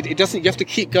it's like it doesn't. You have to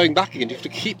keep going back again. You have to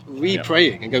keep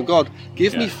re-praying and go, God,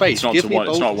 give me faith. Give me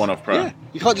boldness. It's not one-off prayer. Yeah.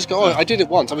 You can't just go, I did it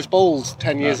once. I was bold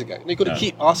 10 years ago. And you've got to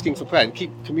keep asking for prayer and keep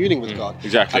communing with God.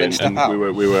 Exactly. And then step out. we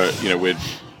were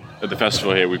at the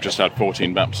festival here. We've just had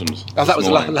 14 baptisms. That was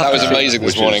amazing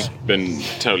this morning. Which has been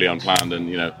totally unplanned,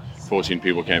 and 14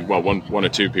 people came. Well, one or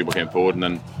two people came forward, and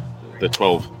then the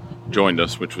 12 joined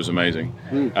us, which was amazing.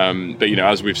 But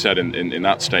as we've said in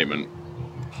that statement,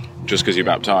 just because you're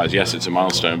baptized, yes, it's a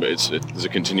milestone, but there's a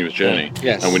continuous journey.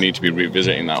 Yes. And we need to be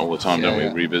revisiting that all the time, don't we?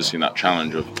 Revisiting that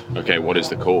challenge of, okay, what is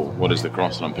the call? What is the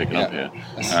cross that I'm picking up here?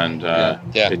 And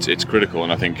it's critical,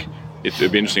 and I think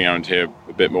it'd be interesting, Aaron, to hear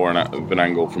a bit more of an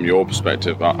angle from your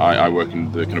perspective. I work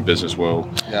in the kind of business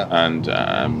world, and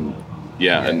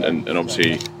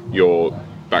obviously your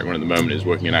background at the moment is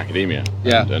working in academia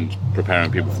and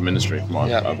preparing people for ministry, from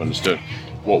what I've understood.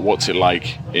 What's it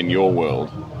like in your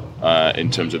world in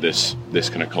terms of this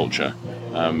kind of culture,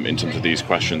 in terms of these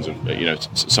questions of,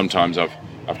 sometimes I've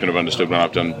kind of understood when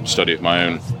I've done study of my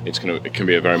own, it can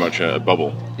be very much a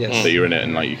bubble that you're in it,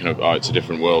 and like you kind of, it's a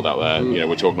different world out there.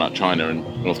 We're talking about China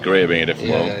and North Korea being a different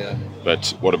world,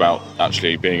 but what about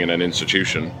actually being in an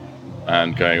institution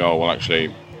and going, oh well,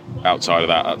 actually outside of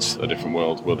that, that's a different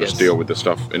world. We'll just deal with the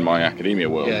stuff in my academia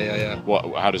world.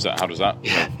 How does that?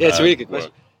 It's a really good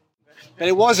question. But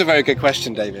it was a very good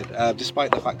question, David,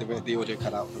 despite the fact that the audio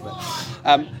cut out for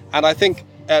a bit. And I think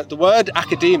the word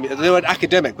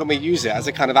academic, when we use it as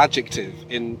a kind of adjective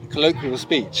in colloquial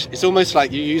speech, it's almost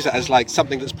like you use it as like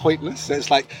something that's pointless. So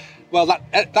it's like, well,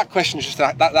 that question is just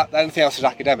that anything else is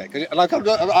academic. And like,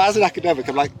 as an academic,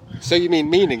 I'm like, so you mean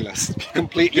meaningless,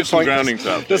 completely pointless,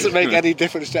 doesn't make any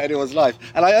difference to anyone's life.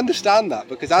 And I understand that,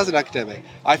 because as an academic,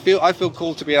 I feel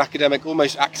called to be an academic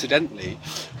almost accidentally,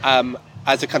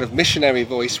 as a kind of missionary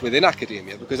voice within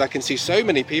academia, because I can see so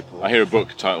many people. I hear a book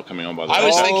title coming on, by the way. I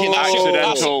was thinking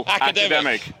Accidental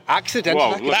Academic. Accidental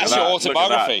Academic. That's your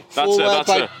autobiography.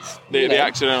 The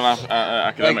Accidental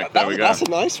Academic. There we go. That's a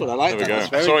nice one. I like that. There we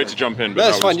go. Sorry to jump in, but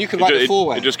that's fine. You can write the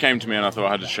foreword. It just came to me, and I thought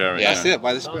I had to share it. That's it.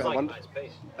 By the Spirit.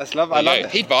 That's lovely. I love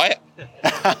it. He'd buy it.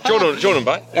 Jordan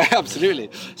buy it. Absolutely.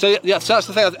 So that's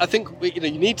the thing. I think you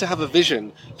need to have a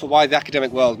vision for why the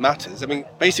academic world matters. I mean,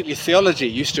 basically, theology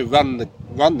used to run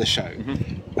the show.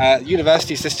 Mm-hmm.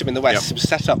 University system in the West was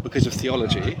set up because of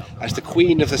theology as the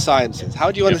queen of the sciences.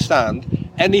 How do you understand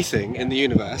anything in the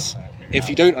universe if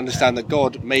you don't understand that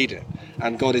God made it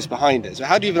and God is behind it? So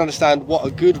how do you even understand what a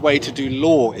good way to do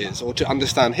law is, or to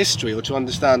understand history, or to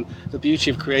understand the beauty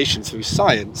of creation through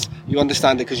science? You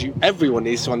understand it because everyone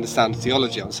needs to understand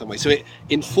theology in some way. So it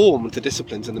informed the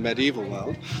disciplines in the medieval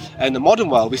world. And in the modern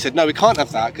world, we said, no, we can't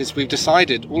have that, because we've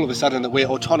decided all of a sudden that we're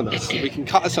autonomous. We can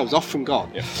cut ourselves off from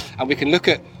God, and we can look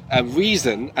at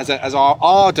reason as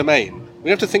our domain. We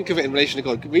don't have to think of it in relation to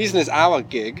God. Reason is our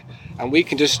gig, and we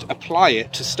can just apply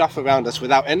it to stuff around us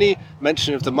without any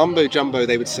mention of the mumbo-jumbo,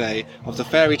 they would say, of the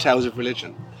fairy tales of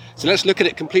religion. So let's look at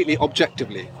it completely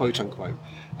objectively, quote-unquote.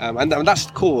 And that's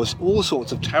caused all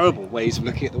sorts of terrible ways of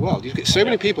looking at the world. You get so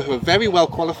many people who are very well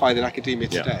qualified in academia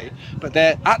today, but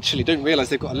they actually don't realise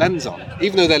they've got a lens on,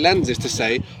 even though their lens is to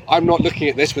say, I'm not looking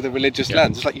at this with a religious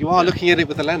lens. It's like, you are looking at it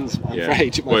with a lens, I'm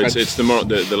afraid. Well, it's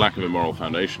the lack of a moral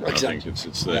foundation. Exactly. I think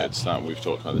it's that. We've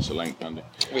talked about this at length, Andy.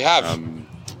 We have.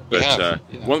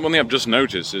 One thing I've just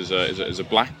noticed is a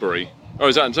BlackBerry. Oh,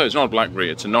 it's not a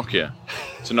BlackBerry, it's a Nokia.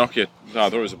 It's a Nokia. No, I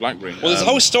thought it was a BlackBerry. Well, there's a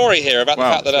whole story here about the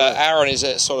fact that Aaron is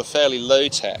sort of fairly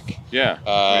low-tech. Yeah.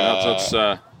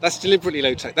 That's deliberately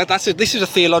low-tech. This is a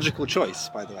theological choice,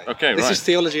 by the way. Okay, This is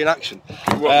theology in action.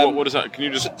 What is that? Can you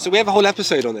just... So we have a whole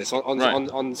episode on this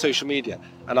on social media,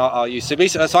 and I'll use...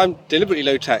 So I'm deliberately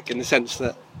low-tech in the sense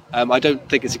that I don't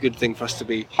think it's a good thing for us to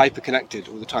be hyper-connected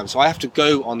all the time. So I have to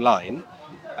go online.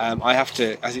 I have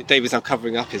to, as David's now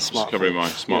covering up his smartphone. Just covering my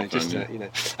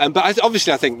smartphone. But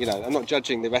obviously, I think I'm not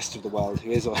judging the rest of the world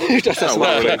who is or who does that.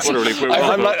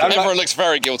 Everyone looks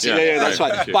very guilty. Yeah, that's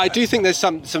right. But I do think there's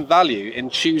some value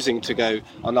in choosing to go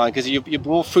online, because you're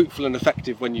more fruitful and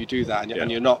effective when you do that,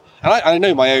 and you're not. And I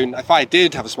know my own. If I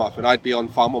did have a smartphone, I'd be on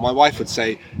far more. My wife would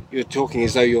say, "You're talking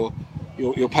as though you're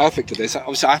perfect at this."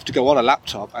 Obviously, I have to go on a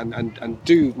laptop and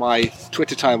do my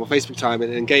Twitter time or Facebook time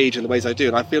and engage in the ways I do.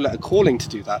 And I feel like a calling to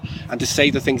do that and to say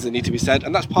the things that need to be said.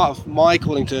 And that's part of my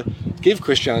calling to give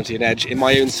Christianity an edge in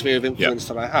my own sphere of influence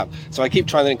that I have. So I keep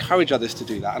trying to encourage others to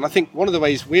do that. And I think one of the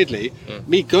ways, weirdly,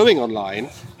 me going online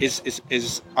is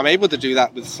I'm able to do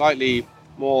that with slightly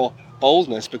more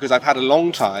boldness, because I've had a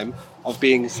long time of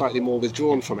being slightly more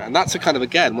withdrawn from it. And that's a kind of,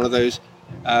 again, one of those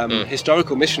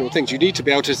historical missional things. You need to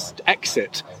be able to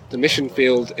exit the mission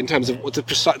field in terms of the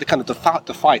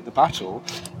fight, the battle,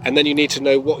 and then you need to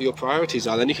know what your priorities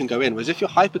are. Then you can go in. Whereas if you're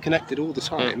hyper connected all the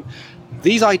time,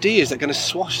 these ideas are going to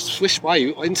swish by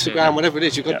you. Instagram, whatever it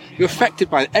is, you're affected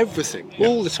by everything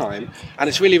all the time, and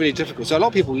it's really, really difficult. So a lot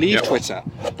of people leave Twitter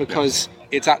because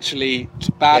it's actually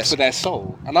bad for their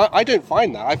soul. And I don't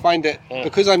find that. I find it,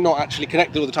 because I'm not actually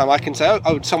connected all the time, I can say,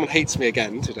 oh, someone hates me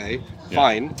again today.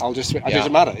 Fine, it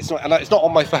doesn't matter. It's not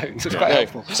on my phone, so it's quite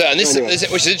helpful. So, and this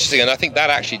which is interesting, and I think that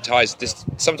actually ties this.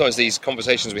 Sometimes these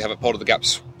conversations we have at Pod of the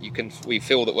Gaps, we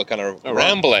feel that we're kind of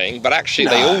rambling, but actually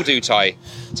they all do tie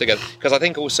together. Because I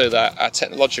think also that our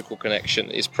technological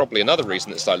connection is probably another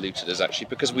reason that's diluted us, actually,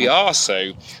 because we are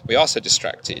so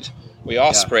distracted. We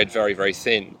are spread very, very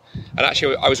thin. And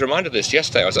actually, I was reminded of this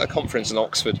yesterday. I was at a conference in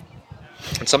Oxford,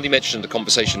 and somebody mentioned the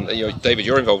conversation. David,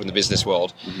 you're involved in the business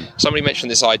world. Somebody mentioned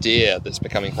this idea that's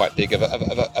becoming quite big of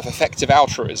effective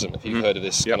altruism, if you've heard of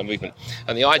this kind of movement.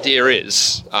 And the idea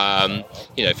is,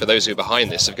 for those who are behind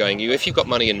this, of going, if you've got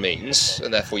money and means,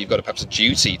 and therefore you've got perhaps a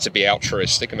duty to be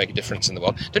altruistic and make a difference in the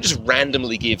world, don't just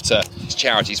randomly give to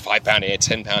charities £5 here,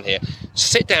 £10 here.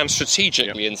 Sit down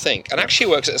strategically and think. And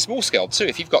actually it works at a small scale too.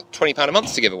 If you've got £20 a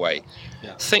month to give away,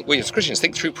 think, as Christians,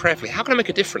 think through prayerfully. How can I make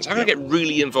a difference? How can I get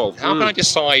really involved? How can I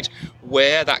decide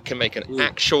where that can make an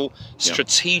actual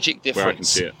strategic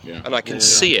difference? Where I can see it. And I can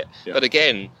see it. Yeah. But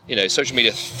again, social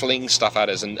media flings stuff at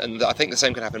us, and I think the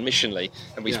same can happen missionally,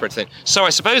 and we spread things. So I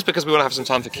suppose because we want to have some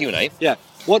time for Q&A. Yeah.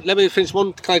 Let me finish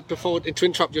one before to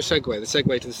interrupt your segue. The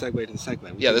segue to the segue to the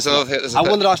segue. Yeah, there's another thing. I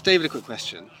wanted to ask David a quick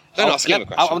question. Don't ask him a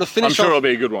question. I want to finish. I'm sure it'll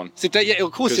be a good one. So,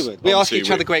 of course it would. We ask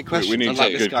each other great questions. We need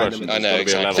to good questions. I know,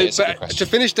 exactly. So, to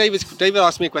finish, David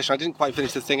asked me a question. I didn't quite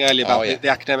finish the thing earlier about the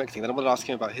academic thing. Then I wanted to ask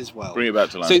him about his world. Bring it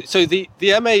back to life. So the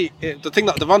MA,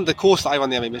 the course that I run,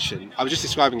 the MA mission, I was just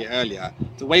describing it earlier.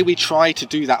 The way we try to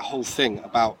do that whole thing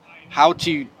about how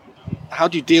do you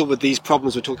deal with these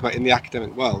problems we're talking about in the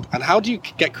academic world, and how do you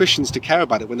get Christians to care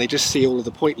about it when they just see all of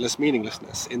the pointless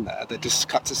meaninglessness in there that just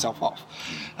cuts itself off?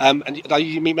 And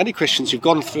you meet many Christians who've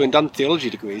gone through and done theology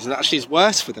degrees, and actually it's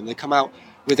worse for them. They come out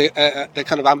with a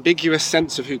kind of ambiguous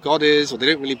sense of who God is, or they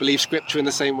don't really believe Scripture in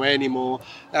the same way anymore.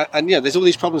 There's all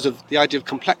these problems of the idea of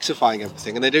complexifying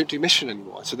everything, and they don't do mission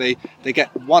anymore. So they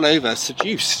get won over,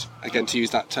 seduced, again to use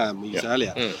that term we used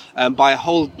earlier, by a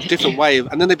whole different way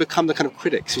and then they become the kind of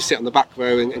critics who sit on the back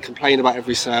row and complain about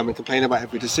every sermon, complain about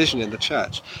every decision in the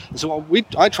church. And so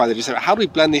I try to do is say, how do we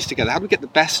blend these together? How do we get the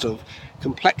best of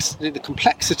the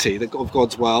complexity of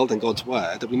God's world and God's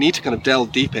word that we need to kind of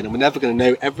delve deep in, and we're never going to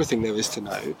know everything there is to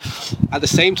know, at the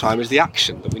same time as the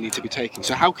action that we need to be taking?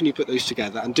 So how can you put those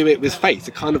together and do it with faith,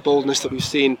 the kind of boldness that we've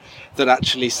seen that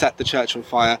actually set the church on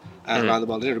fire around the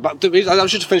world? But I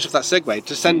was just to finish off that segue,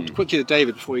 to send quickly to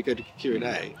David before we go to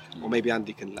Q&A, or maybe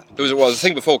Andy can let them. There was a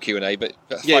thing before Q&A, but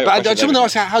I just want to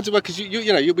ask how does it work, because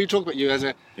we talk about you as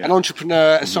an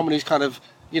entrepreneur, as someone who's kind of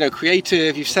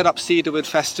creative. You've set up Cedarwood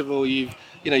Festival.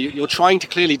 You're trying to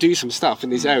clearly do some stuff in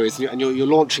these areas, and you're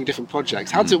launching different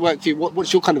projects. How does it work for you?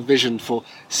 What's your kind of vision for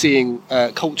seeing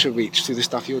culture reach through the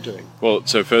stuff you're doing? Well,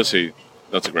 so firstly,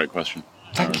 that's a great question.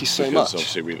 Thank you so much.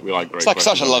 Obviously, we like great questions. It's like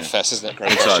such a love fest, isn't it?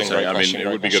 Great question. It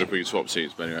would be good if we could swap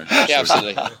seats, but anyway. Yeah,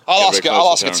 absolutely.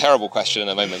 I'll ask a terrible question in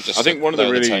a moment. I think one of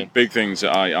the really big things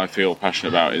that I feel passionate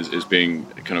about is being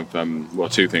kind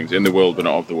of, two things: in the world but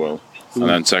not of the world. And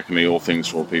then secondly, all things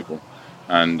for all people.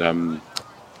 And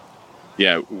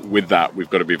with that, we've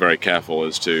got to be very careful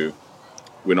as to,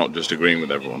 we're not just agreeing with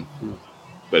everyone,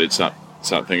 but it's that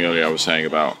thing earlier I was saying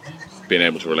about being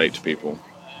able to relate to people,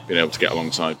 being able to get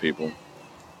alongside people,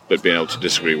 but being able to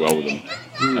disagree well with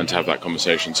them and to have that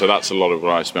conversation. So that's a lot of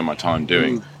what I spend my time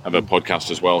doing. I have a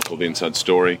podcast as well called The Inside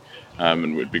Story, and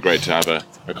it would be great to have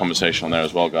a conversation on there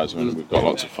as well, guys. I mean, we've got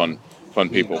lots of fun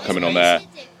people coming on there.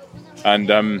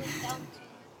 And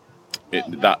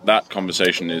that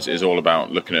conversation is all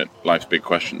about looking at life's big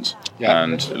questions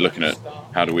and looking at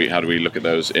how do we look at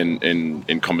those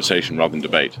in conversation rather than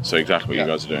debate. So exactly what you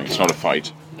guys are doing. It's not a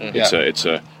fight. It's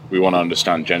a we want to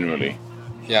understand generally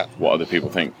what other people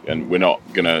think, and we're not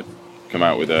going to come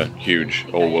out with a huge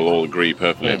we'll all agree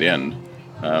perfectly at the end.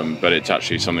 But it's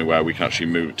actually something where we can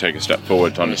actually take a step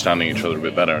forward to understanding each other a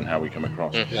bit better and how we come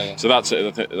across. So that's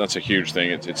a huge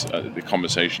thing. It's the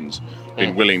conversations,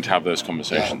 being willing to have those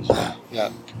conversations.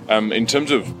 In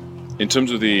terms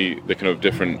of the kind of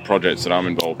different projects that I'm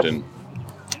involved in,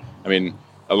 I mean,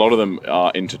 a lot of them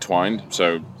are intertwined.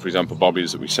 So, for example,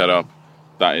 Bobby's that we set up,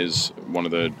 that is one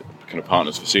of the kind of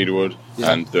partners for Cedarwood,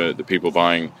 and the people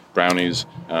buying brownies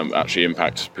actually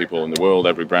impact people in the world.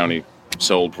 Every brownie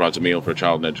sold provides a meal for a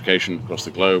child in education across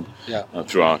the globe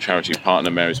through our charity partner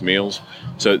Mary's Meals.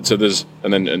 So there's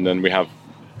and then we have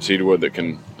Cedarwood that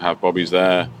can have Bobby's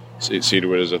there.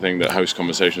 Cedarwood is a thing that hosts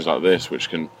conversations like this, which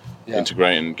can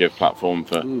integrate and give platform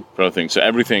for other things. So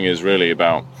everything is really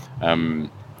about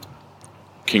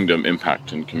kingdom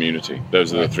impact and community.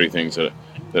 Those are the three things that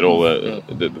that all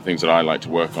the things that I like to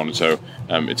work on. So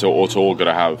it's all got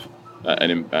to have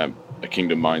a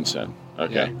kingdom mindset.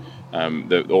 Okay.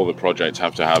 All the projects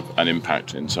have to have an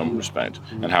impact in some respect.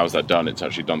 And how is that done? It's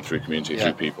actually done through community,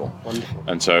 through people. Wonderful.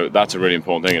 And so that's a really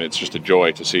important thing, and it's just a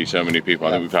joy to see so many people.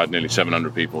 I think we've had nearly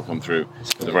 700 people come through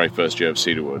the very first year of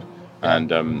Cedarwood, and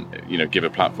give a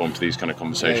platform to these kind of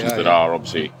conversations that are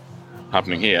obviously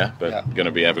happening here, but going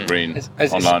to be evergreen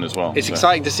online as well. It's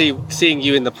exciting to seeing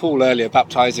you in the pool earlier,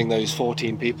 baptizing those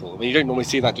 14 people. I mean, you don't normally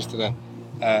see that just at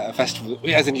a festival,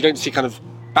 as in you don't see kind of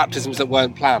baptisms that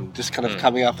weren't planned, just kind of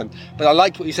coming up. But I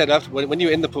liked what you said after, when you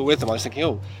were in the pool with them. I was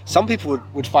thinking, some people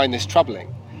would find this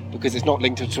troubling because it's not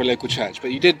linked to a local church.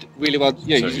 But you did really well.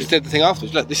 You just did the thing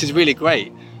afterwards. Look, this is really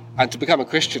great. And to become a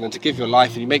Christian and to give your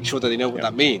life, and you make sure that they know what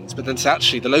that means. But then to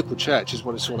actually, the local church is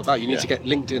what it's all about. You need to get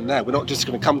linked in there. We're not just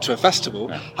going to come to a festival,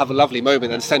 have a lovely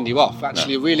moment and send you off.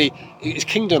 Actually, really, it's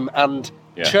kingdom and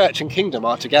church and kingdom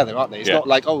are together, aren't they? It's not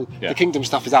like, the kingdom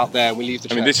stuff is out there and we leave the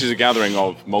church. I mean, this is a gathering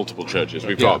of multiple churches.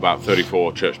 We've got about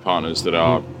 34 church partners that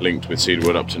are linked with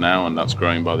Cedarwood up to now, and that's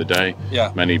growing by the day.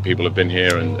 Many people have been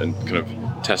here and kind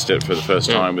of tested it for the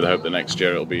first time with the hope that next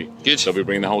year it'll be good. They'll be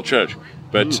bringing the whole church.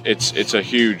 But it's a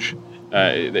huge,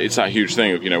 it's that huge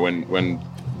thing of, when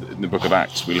in the book of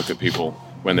Acts we look at people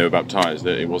when they were baptized,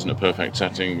 that it wasn't a perfect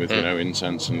setting with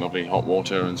incense and lovely hot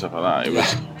water and stuff like that. It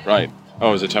was right.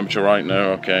 Oh, is the temperature right?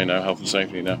 No. Okay. No. Health and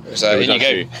safety. No. So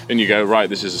in you go. Right.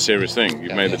 This is a serious thing.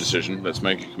 You've made the decision. Let's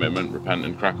make a commitment, repent,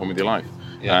 and crack on with your life,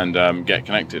 and get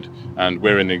connected. And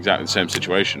we're in exactly the same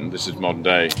situation. This is modern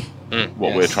day.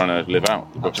 What we're trying to live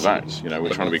out, the Book of Acts. We're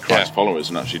trying to be Christ followers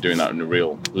and actually doing that in a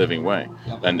real, living way.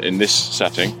 And in this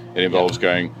setting, it involves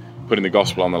putting the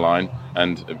gospel on the line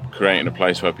and creating a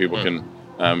place where people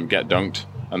can get dunked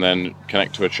and then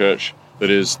connect to a church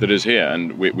that is here.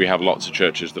 And we have lots of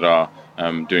churches that are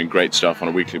doing great stuff on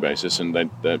a weekly basis, and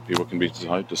people can be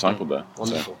discipled there.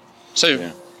 Wonderful.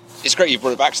 So it's great you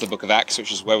brought it back to the Book of Acts,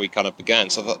 which is where we kind of began.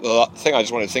 So the thing I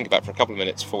just wanted to think about for a couple of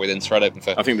minutes before we then throw it open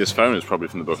for... I think this phone is probably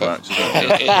from the Book of Acts, isn't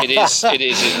it?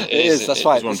 It is. That's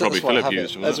right. One probably Philip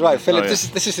used. That's right. Philip,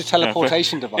 this is a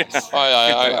teleportation device.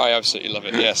 I absolutely love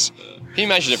it, yes. Can you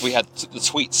imagine if we had the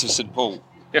tweets of St. Paul?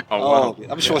 Yeah. Wow.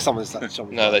 I'm sure someone's...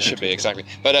 No, there should be, exactly.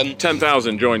 But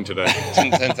 10,000 joined today.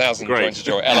 10,000 joined to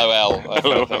join. LOL.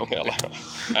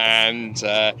 And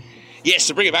yes,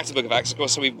 to bring it back to the Book of Acts, of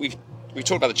course, so we've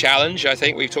talked about the challenge. I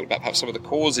think we've talked about perhaps some of the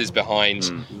causes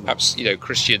behind perhaps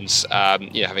Christians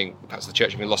having perhaps the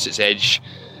church having lost its edge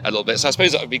a little bit. So I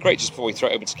suppose that would be great just before we throw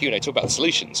it over to Q&A, talk about the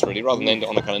solutions really, rather than end it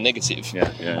on a kind of negative.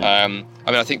 I mean,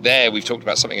 I think there we've talked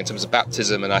about something in terms of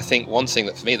baptism, and I think one thing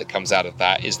that for me that comes out of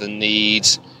that is the need,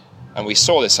 and we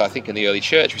saw this I think in the early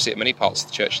church, we see it in many parts of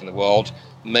the church in the world.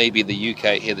 Maybe the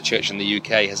UK here, the church in the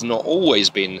UK has not always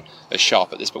been as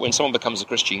sharp at this, but when someone becomes a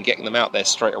Christian, getting them out there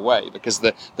straight away, because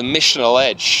the missional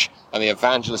edge and the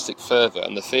evangelistic fervour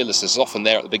and the fearlessness is often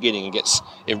there at the beginning and gets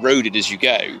eroded as you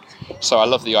go. So I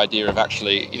love the idea of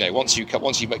actually, once you've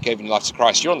given your life to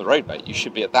Christ, you're on the road, mate. You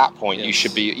should be at that point. Yes. You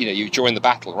should be, you join the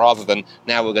battle, rather than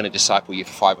now we're going to disciple you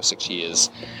for 5 or 6 years,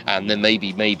 and then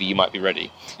maybe you might be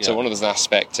ready. Yeah. So one of those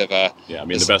aspect of the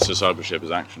best discipleship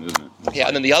is action, isn't it? Yeah,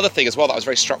 and then the other thing as well that I was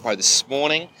very struck by this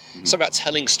morning, it's about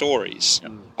telling stories.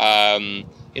 Yeah.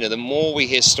 The more we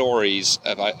hear stories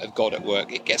of God at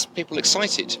work, it gets people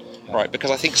excited, right?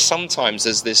 Because I think sometimes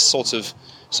there's this sort of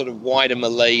wider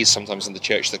malaise sometimes in the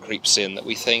church that creeps in, that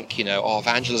we think,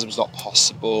 evangelism's not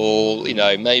possible,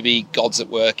 maybe God's at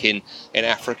work in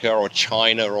Africa or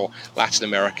China or Latin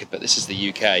America, but this is the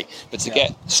UK. But to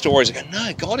get stories that go,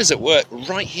 no, God is at work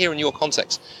right here in your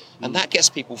context. And that gets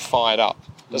people fired up,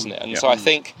 doesn't it? And so I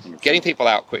think getting people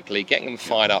out quickly, getting them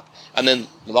fired up, and then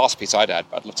the last piece I'd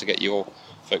love to get your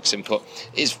folks' input,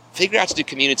 is figure out how to do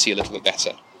community a little bit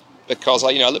better. Because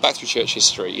I look back through church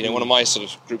history, one of my sort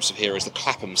of groups of heroes, the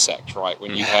Clapham sect, right?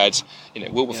 When you had,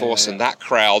 Wilberforce and that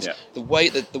crowd, the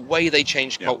way they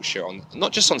changed culture on,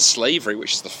 not just on slavery,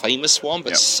 which is the famous one,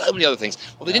 but so many other things.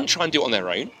 Well, they didn't try and do it on their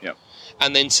own.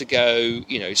 And then to go,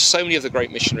 so many of the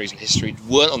great missionaries in history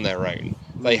weren't on their own.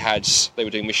 They were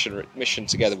doing mission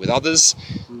together with others,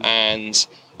 and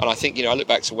I think I look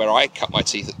back to where I cut my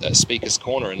teeth at Speaker's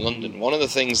Corner in London. One of the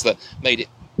things that made it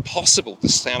possible to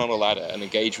stand on a ladder and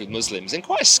engage with Muslims in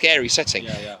quite a scary setting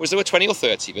was there were 20 or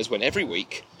 30 of us when every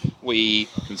week we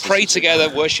prayed together,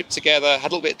 worshipped together,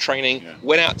 had a little bit of training,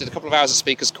 went out, did a couple of hours at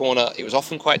Speaker's Corner. It was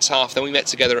often quite tough. Then we met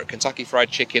together at Kentucky Fried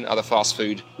Chicken. Other fast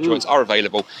food joints are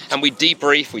available, and we'd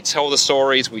debrief, we'd tell the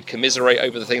stories, we'd commiserate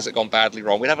over the things that had gone badly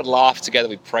wrong, we'd have a laugh together,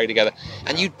 we'd pray together,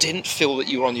 and you didn't feel that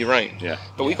you were on your own.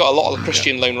 But we've got a lot of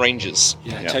Christian Lone Rangers,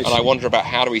 and I wonder about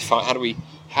how do we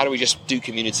how do we just do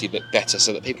community a bit better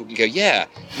so that people can go, yeah,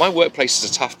 my workplace is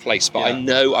a tough place, but I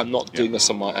know I'm not doing this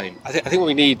on my own. I think what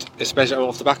we need, especially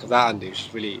off the back of that, Andy, which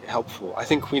is really helpful, I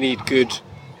think we need good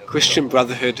Christian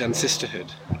brotherhood and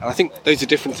sisterhood. And I think those are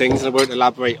different things, and I won't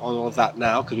elaborate on all of that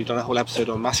now because we've done a whole episode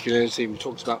on masculinity. We've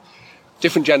talked about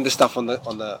different gender stuff on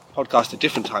the podcast at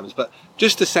different times, but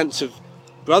just a sense of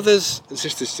brothers and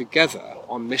sisters together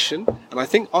on mission. And I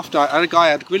think often I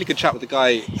had a really good chat with a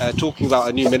guy talking about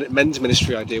a new men's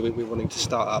ministry idea we're wanting to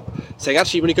start up, saying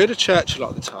actually when you go to church a lot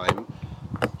of the time,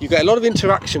 you get a lot of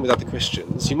interaction with other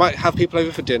Christians. You might have people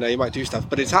over for dinner, you might do stuff,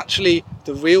 but it's actually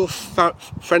the real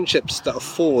friendships that are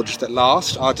forged that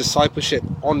last are discipleship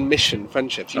on mission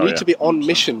friendships. You need to be on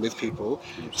mission with people,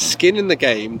 skin in the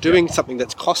game, doing something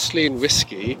that's costly and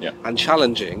risky and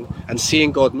challenging, and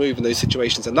seeing God move in those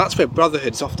situations. And that's where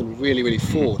brotherhood is often really, really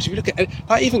forged. If you look at it,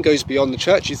 that even goes beyond the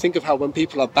church. You think of how when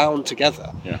people are bound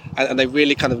together and they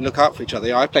really kind of look out for each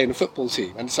other. I play in a football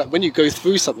team, and it's like when you go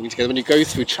through something together, when you go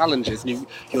through challenges, and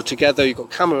you're together, you've got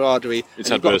camaraderie, it's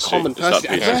and you've got a common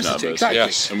person. Adversity, exactly.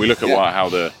 Yes. And we look at how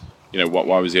the,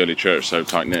 why was the early church so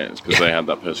tight knit? It's because they had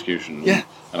that persecution. Yeah.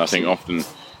 And I think often,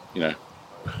 there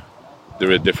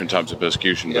are different types of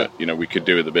persecution, but we could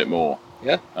do it a bit more.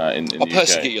 Yeah. I'll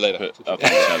persecute you later.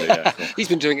 Cool. He's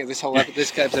been doing it this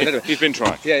episode anyway. He's been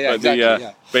trying.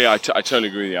 But I totally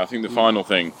agree with you. I think the final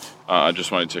thing I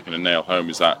just wanted to kind of nail home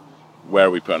is that where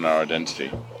are we putting our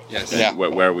identity? Yes.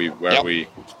 Where are we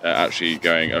actually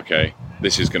going, okay,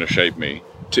 this is going to shape me?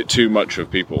 Too much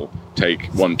of people take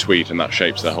one tweet and that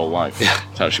shapes their whole life.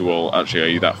 It's actually, are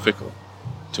you that fickle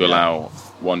to allow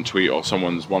one tweet or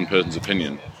one person's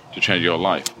opinion to change your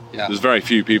life? There's very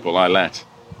few people I let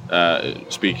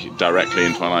speak directly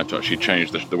into my life to actually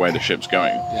change the way the ship's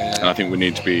going. And I think we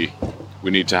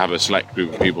need to have a select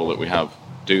group of people that we have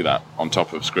do that on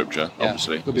top of Scripture,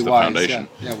 obviously, is the foundation,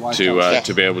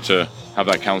 to be able to have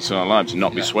that counsel in our lives and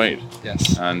not be swayed,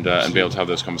 and be able to have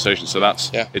those conversations. So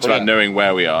it's about knowing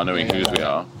where we are, knowing whose we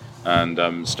are,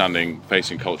 and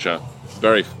facing culture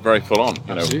very, very full on.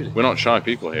 We're not shy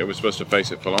people here. We're supposed to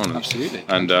face it full on,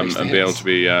 and be able to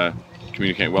be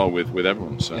communicate well with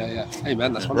everyone. So.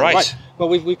 Amen. That's wonderful. Right. Well,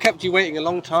 we've kept you waiting a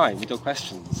long time with your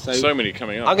questions. So many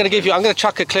coming up. I'm going to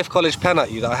chuck a Cliff College pen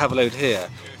at you that I have a load here.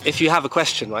 If you have a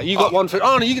question, right? You got one for.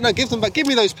 Oh no, you can give them back. Give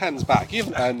me those pens back. You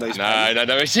haven't earned those pens.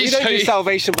 No. We don't do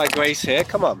salvation by grace here.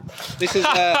 Come on. This is.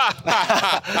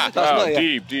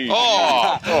 Deep.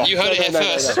 Oh, you heard it here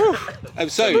first.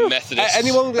 So, Methodist.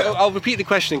 Anyone? I'll repeat the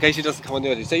question in case it doesn't come on the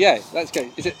audio. So let's go.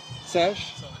 Is it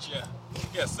Serge?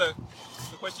 Yeah. So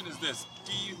the question is this: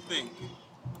 do you think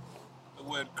the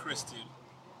word Christian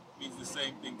means the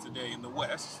same thing today in the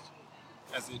West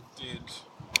as it did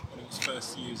when it was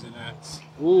first used in Acts?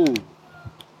 Ooh,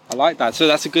 I like that. So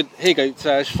that's a good. Here you go,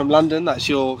 Serge from London. That's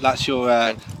your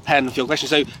pen for your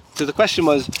question. So the question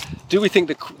was, do we think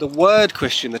the word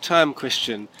Christian, the term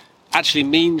Christian, actually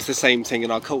means the same thing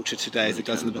in our culture today as it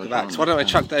does in the Book of Acts? Why don't I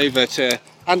chuck that over to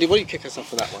Andy? Why don't you kick us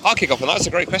off with that one? I'll kick off on that. That's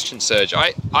a great question, Serge.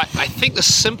 I think the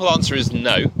simple answer is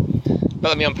no. But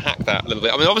let me unpack that a little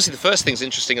bit. I mean, obviously, the first thing's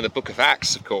interesting in the Book of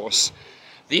Acts, of course.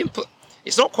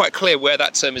 It's not quite clear where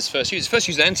that term is first used. It's first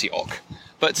used in Antioch,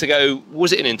 but to go,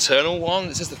 was it an internal one?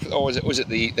 Or was it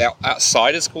the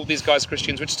outsiders called these guys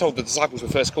Christians? We're just told the disciples were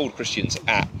first called Christians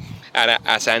at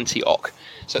Antioch.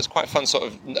 So it's quite fun, sort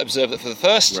of observe that for the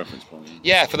first reference point.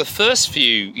 For the first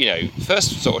few,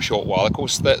 first sort of short while, of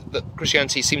course, that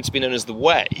Christianity seemed to be known as the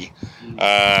way,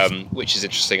 which is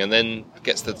interesting, and then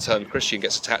the term Christian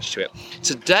gets attached to it.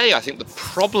 Today, I think the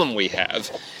problem we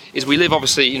have is we live,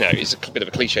 obviously, it's a bit of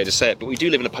a cliche to say it, but we do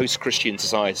live in a post-Christian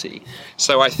society.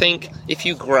 So I think if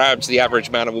you grabbed the average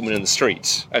man or woman in the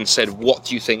street and said, what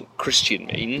do you think Christian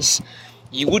means,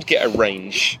 you would get a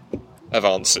range of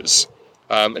answers.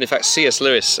 And in fact, C.S.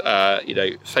 Lewis,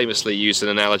 famously used an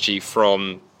analogy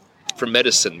from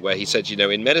medicine, where he said,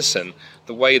 in medicine,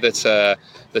 the way that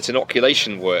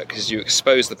inoculation works is you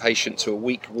expose the patient to a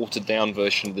weak, watered-down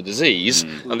version of the disease,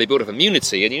 and they build up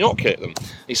immunity and inoculate them.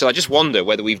 He said, I just wonder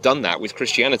whether we've done that with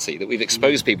Christianity, that we've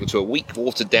exposed people to a weak,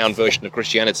 watered-down version of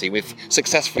Christianity. We've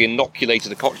successfully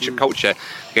inoculated a culture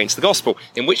against the gospel,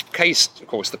 in which case, of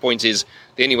course, the point is,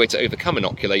 the only way to overcome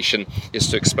inoculation is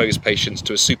to expose patients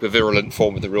to a super virulent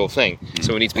form of the real thing.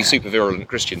 So we need to be super virulent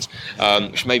Christians,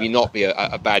 which maybe not be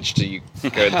a badge to you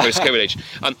go in the post-COVID age.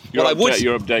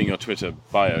 You're updating your Twitter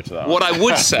bio to that. What I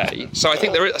would say, I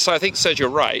think, Serge, you're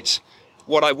right.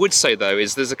 What I would say, though,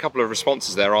 is there's a couple of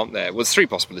responses there, aren't there? Well, there's three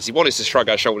possibilities. One is to shrug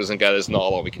our shoulders and go, there's not a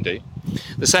lot we can do.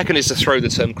 The second is to throw the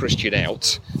term Christian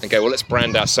out and go, well, let's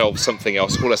brand ourselves something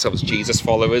else, call ourselves Jesus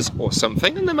followers or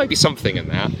something, and there may be something in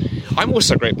that. I'm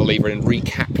also a great believer in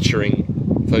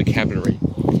recapturing vocabulary.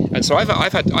 And so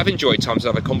I've enjoyed times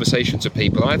I've had conversations with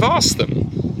people, and I've asked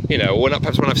them,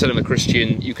 perhaps when I've said I'm a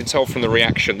Christian, you can tell from the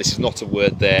reaction this is not a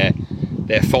word they're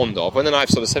fond of. And then I've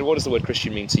sort of said, what does the word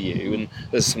Christian mean to you? And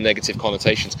there's some negative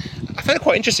connotations. I found it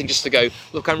quite interesting just to go,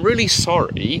 look, I'm really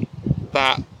sorry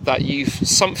that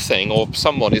something or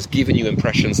someone has given you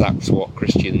impressions that's what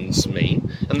Christians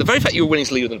mean. And the very fact you were willing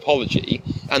to lead with an apology,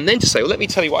 and then to say, well, let me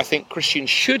tell you what I think Christians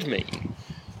should mean.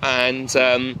 And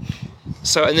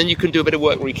and then you can do a bit of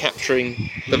work recapturing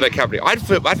the vocabulary.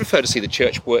 I'd prefer to see the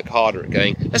church work harder at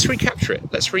going, let's recapture it.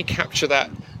 Let's recapture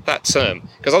that term.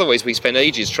 Because otherwise we spend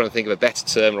ages trying to think of a better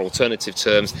term or alternative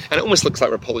terms, and it almost looks like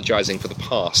we're apologising for the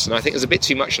past. And I think there's a bit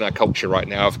too much in our culture right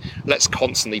now of let's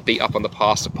constantly beat up on the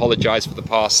past, apologise for the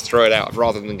past, throw it out,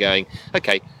 rather than going,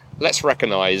 okay, let's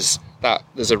recognise that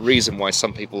there's a reason why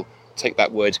some people take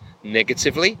that word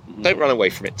negatively. Don't run away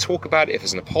from it. Talk about it if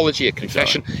there's an apology, a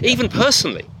confession, even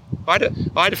personally. I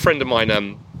had a friend of mine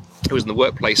who was in the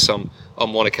workplace on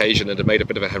one occasion and had made a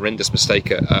bit of a horrendous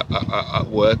mistake at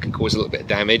work and caused a little bit of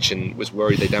damage, and was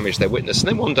worried they damaged their witness. And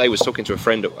then one day was talking to a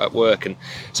friend at work, and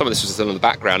some of this was done in the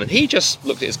background, and he just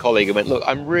looked at his colleague and went, look,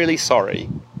 I'm really sorry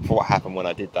for what happened when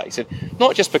I did that. He said,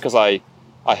 not just because I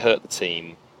hurt the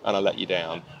team and I let you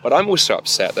down, but I'm also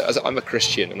upset that as I'm a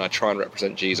Christian and I try and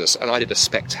represent Jesus, and I did a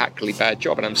spectacularly bad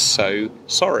job, and I'm so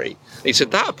sorry. And he said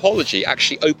that apology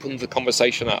actually opened the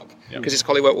conversation up, because his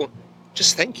colleague went, well,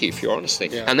 just thank you for your honesty.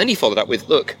 Yeah. And then he followed up with,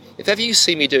 look, if ever you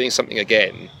see me doing something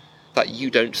again that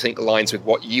you don't think aligns with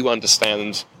what you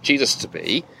understand Jesus to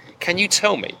be, can you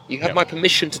tell me? You have my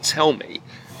permission to tell me,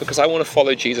 because I want to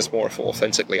follow Jesus more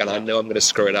authentically, and I know I'm going to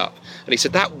screw it up. And he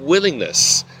said that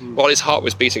willingness, while his heart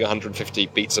was beating 150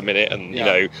 beats a minute and,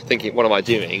 thinking, what am I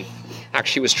doing,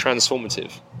 actually was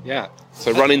transformative. Yeah.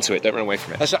 So run into it, don't run away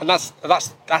from it. And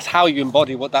that's how you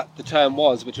embody what the term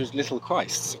was, which was little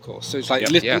Christs, of course. So it's like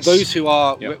those who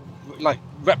are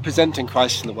representing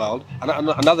Christ in the world. And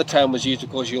another term was used,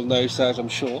 of course, you'll know, sirs, I'm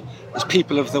sure, as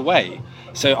people of the way.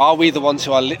 So are we the ones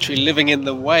who are literally living in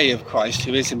the way of Christ,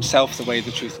 who is himself the way,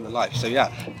 the truth, and the life? So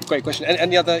great question.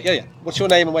 Any other? What's your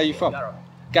name and where are you from? Yarrow.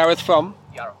 Gareth from?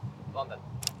 Yarrow, London.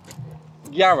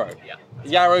 Yarrow. Yeah.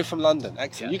 Yarrow from London.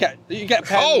 Excellent. Yeah. You get a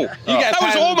pen. That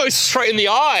was almost straight in the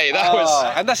eye.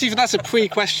 And that's a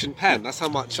pre-question pen. That's how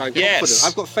much I'm confident.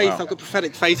 I've got faith. I've got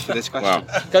prophetic faith for this question.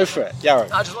 Go for it, Yarrow.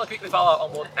 I just want to quickly follow up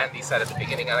on what Andy said at the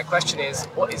beginning, and the question is,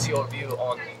 what is your view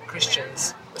on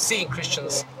seeing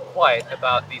Christians quiet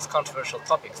about these controversial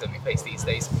topics that we face these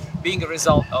days, being a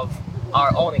result of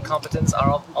our own incompetence,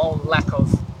 our own lack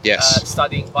of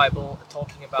studying Bible,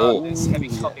 talking about these heavy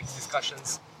topics,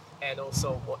 discussions, and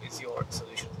also what is your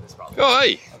solution to this problem?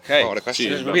 Okay. What a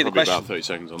question. Repeat the question. About 30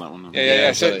 seconds on that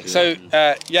one.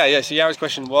 So Yarrow's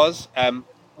question was,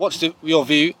 what's your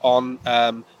view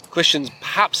on Christians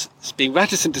perhaps being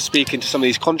reticent to speak into some of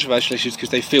these controversial issues because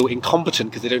they feel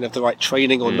incompetent because they don't have the right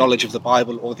training or knowledge of the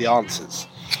Bible or the answers?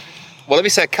 Well, let me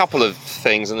say a couple of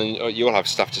things, and then you'll have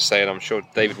stuff to say, and I'm sure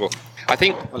David will. I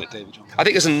think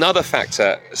there's another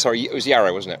factor. Sorry, it was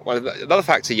Yarrow, wasn't it? Well, another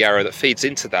factor, Yarrow, that feeds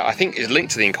into that, I think, is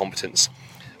linked to the incompetence.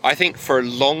 I think for a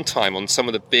long time on some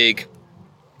of the big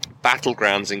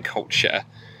battlegrounds in culture,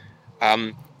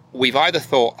 we've either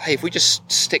thought, hey, if we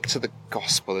just stick to the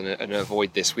gospel and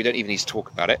avoid this, we don't even need to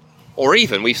talk about it. Or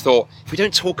even we've thought, if we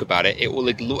don't talk about it, it will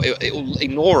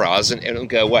ignore us and it'll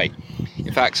go away.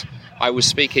 In fact, I was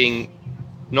speaking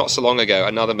not so long ago,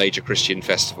 another major Christian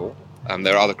festival.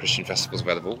 There are other Christian festivals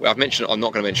available. I'm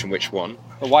not going to mention which one.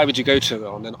 But why would you go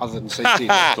to one other than say Jesus?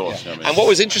 Of course. Yeah. And what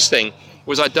was interesting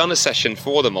was I'd done a session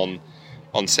for them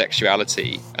on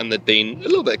sexuality, and there'd been a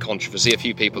little bit of controversy. A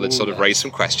few people had sort of raised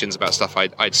some questions about stuff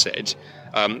I'd said.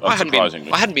 I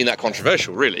hadn't been that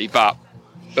controversial, really, but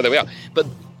there we are. But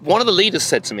one of the leaders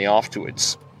said to me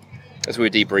afterwards, as we were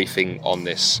debriefing on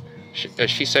this,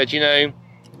 she said,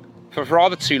 for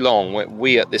rather too long,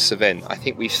 we at this event, I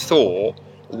think we thought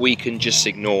we can just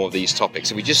ignore these topics.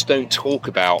 If we just don't talk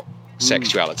about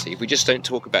sexuality, if we just don't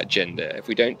talk about gender, if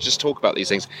we don't just talk about these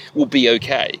things, we'll be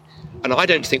okay. And I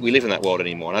don't think we live in that world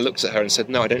anymore. And I looked at her and said,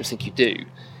 no, I don't think you do.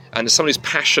 And as someone who's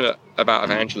passionate about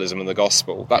evangelism and the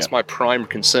gospel, that's my prime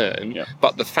concern. Yeah.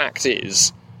 But the fact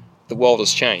is, the world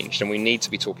has changed and we need to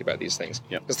be talking about these things.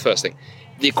 Yeah. That's the first thing.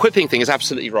 The equipping thing is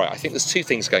absolutely right. I think there's two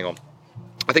things going on.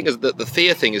 I think the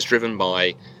fear thing is driven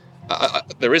by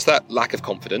there is that lack of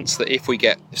confidence that if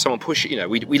someone pushes,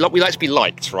 we like to be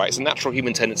liked, right? It's a natural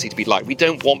human tendency to be liked. We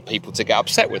don't want people to get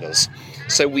upset with us,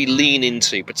 so we lean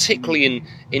into, particularly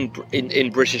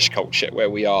in British culture where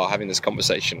we are having this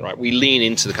conversation, right? We lean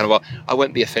into the kind of, I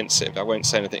won't be offensive, I won't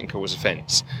say anything that cause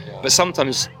offence. Yeah. But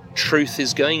sometimes truth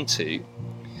is going to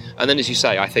And then, as you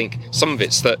say, I think some of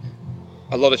it's that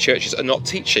a lot of churches are not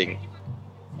teaching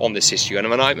on this issue.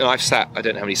 And I've sat, I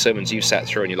don't know how many sermons you've sat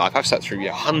through in your life, I've sat through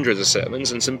hundreds of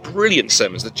sermons, and some brilliant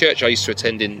sermons. The church I used to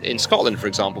attend in Scotland, for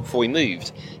example, before we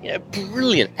moved,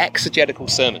 brilliant exegetical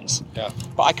sermons. Yeah.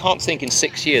 But I can't think in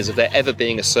 6 years of there ever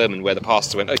being a sermon where the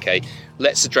pastor went, okay,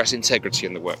 let's address integrity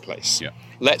in the workplace. Yeah.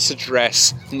 Let's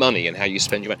address money and how you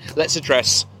spend your money. Let's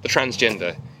address the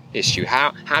transgender issue.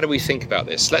 How do we think about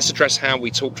this? Let's address how we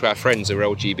talk to our friends who are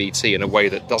LGBT in a way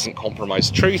that doesn't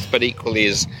compromise truth, but equally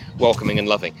is welcoming and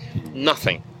loving.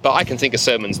 Nothing. But I can think of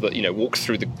sermons that walk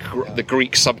through the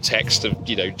Greek subtext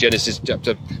of Genesis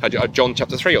chapter, John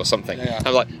chapter 3 or something. Yeah.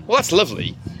 I'm like, well, that's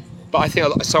lovely. But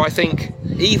I think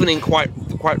even in quite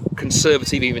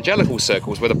conservative evangelical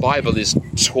circles where the Bible is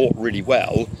taught really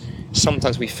well,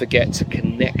 sometimes we forget to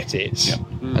connect it,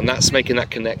 and that's making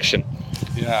that connection.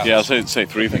 Yeah, I'll say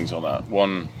three things on that.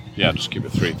 One, just keep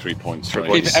it three points.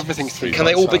 Everything's 3 points. Can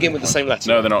they all begin with the same letter?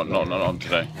 No, they're not. Not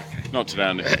today. Not today,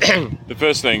 Andy. The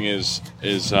first thing is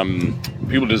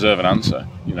people deserve an answer.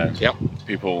 Yep.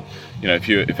 People,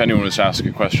 if anyone was to ask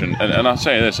a question, and I'll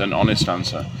say this, an honest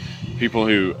answer. People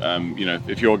who,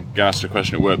 if you're asked a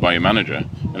question at work by your manager,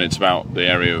 and it's about the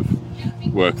area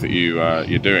of work that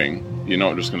you're doing, you're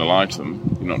not just going to lie to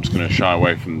them. You're not just going to shy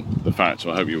away from the facts.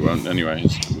 Or I hope you won't anyway,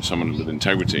 with someone with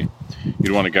integrity.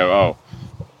 You'd want to go,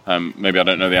 maybe I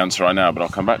don't know the answer right now, but I'll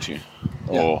come back to you.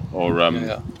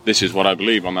 This is what I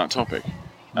believe on that topic.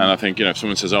 And I think, if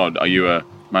someone says, are you a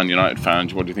Man United fan?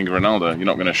 What do you think of Ronaldo? You're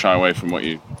not going to shy away from what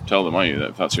you tell them, are you,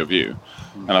 if that's your view?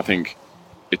 And I think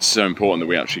it's so important that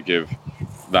we actually give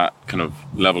that kind of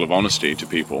level of honesty to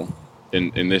people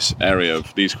in this area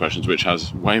of these questions, which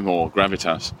has way more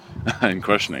gravitas in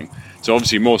questioning. So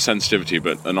obviously more sensitivity,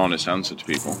 but an honest answer to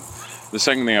people. The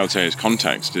second thing I would say is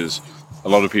context. Is a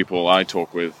lot of people I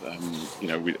talk with,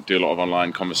 we do a lot of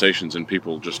online conversations, and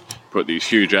people just put these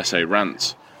huge essay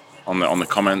rants on the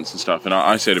comments and stuff. And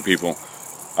I say to people,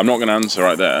 I'm not going to answer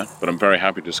right there, but I'm very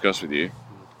happy to discuss with you.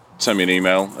 Send me an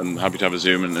email, and happy to have a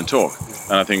Zoom and talk.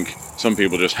 And I think some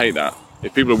people just hate that.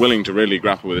 If people are willing to really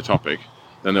grapple with a topic,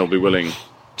 then they'll be willing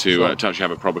to actually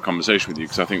have a proper conversation with you,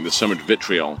 because I think there's so much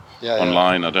vitriol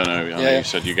online. I don't know. You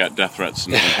said you get death threats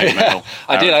and hate mail.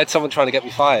 I did. I had someone trying to get me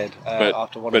fired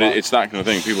after one. But it's that kind of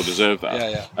thing. People deserve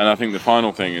that. Yeah. And I think the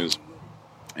final thing is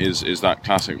that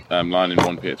classic line in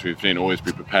 1 Peter 3:15. Always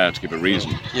be prepared to give a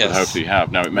reason. Yes. But hopefully you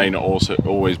have. Now it may not also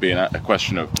always be a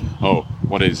question of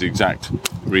what is the exact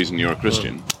reason you're a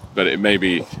Christian, but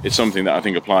it's something that I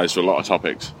think applies to a lot of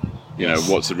topics.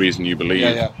 What's the reason you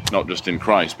believe, not just in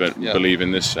Christ, but believe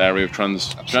in this area of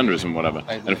transgenderism, whatever.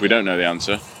 And if we don't know the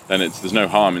answer, then there's no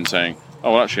harm in saying,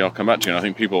 actually, I'll come back to you. And I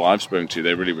think people I've spoken to,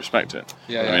 they really respect it.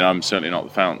 I'm certainly not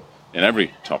the fount in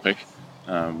every topic.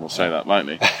 We'll say that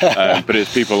lightly. But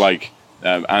it's people like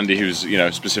Andy, who's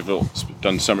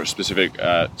done so much specific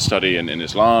study in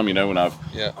Islam. When I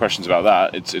have questions about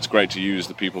that, it's great to use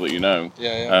the people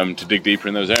that to dig deeper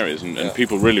in those areas, and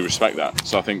people really respect that.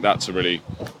 So I think that's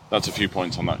a few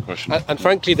points on that question. And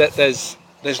frankly, that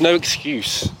there's no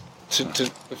excuse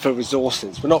for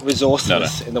resources. We're not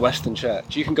resourceless in the Western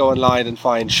Church. You can go online and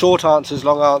find short answers,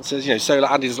 long answers. So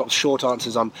like Andy, there's lots of short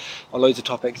answers on loads of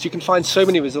topics. You can find so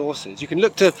many resources. You can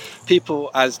look to people,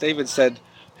 as David said,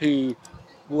 who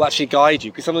will actually guide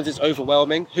you, because sometimes it's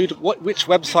overwhelming. Which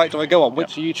website do I go on?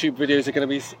 Which YouTube videos are going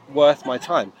to be worth my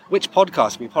time? Which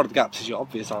podcast? Part of the Gaps is your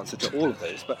obvious answer to all of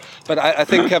those. But I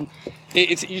think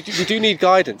you do need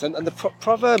guidance. And the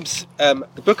Proverbs,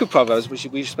 the book of Proverbs, which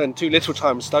we spend too little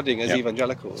time studying as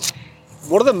evangelicals,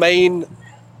 one of the main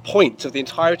points of the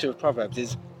entirety of Proverbs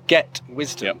is get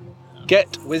wisdom.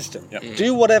 Get wisdom.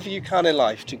 Do whatever you can in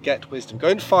life to get wisdom. Go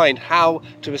and find how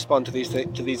to respond to these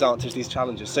answers, these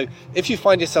challenges. So if you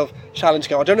find yourself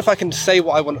challenged, I don't know if I can say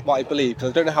what I believe,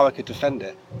 because I don't know how I could defend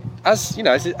it. As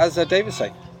David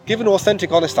said, give an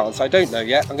authentic, honest answer. I don't know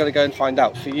yet. I'm going to go and find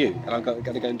out for you, and I'm going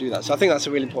to go and do that. So I think that's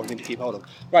a really important thing to keep hold of.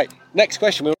 Right. Next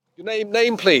question. Your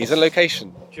name, please, and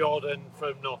location. Jordan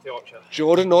from North Yorkshire.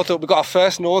 Jordan, North Yorkshire. We've got our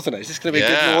first Northerner. Is this going to be a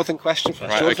good Northern question for us?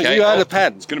 Right, Jordan, you earn a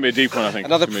pen. It's going to be a deep one, I think.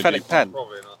 Another prophetic pen.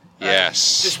 Probably not.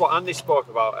 Yes. Just what Andy spoke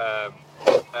about.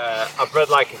 I've read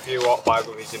a few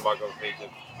autobiographies and biographies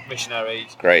of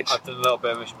missionaries. Great. I've done a little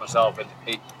bit of mission myself, and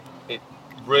it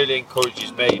really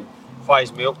encourages me,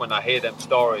 fires me up when I hear them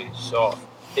stories. So,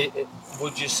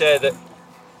 would you say that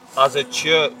as a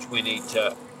church we need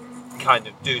to kind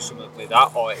of do something with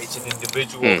that, or it's an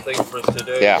individual thing for us to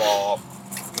do? Yeah. Or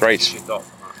great. So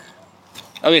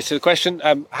the question,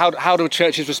 how do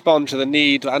churches respond to the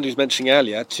need that Andrew was mentioning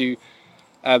earlier to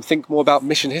think more about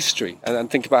mission history and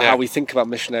think about how we think about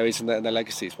missionaries and their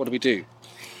legacies? What do we do?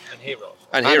 heroes.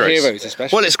 And heroes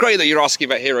especially. Well, it's great that you're asking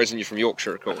about heroes and you're from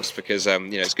Yorkshire, of course, because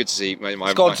it's good to see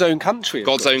it's God's own country.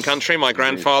 God's own country. My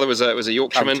grandfather was a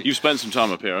Yorkshireman. You've spent some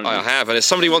time up here, haven't you? I have, and as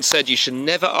somebody once said, you should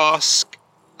never ask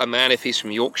a man if he's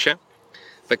from Yorkshire,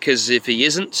 because if he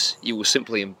isn't, you will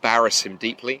simply embarrass him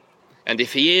deeply, and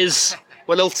if he is,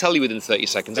 well, he'll tell you within 30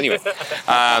 seconds anyway.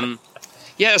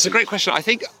 Yeah, that's a great question. I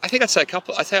think I'd say a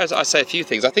couple. I'd say a few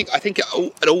things. I think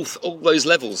at all those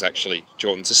levels, actually,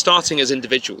 John. So starting as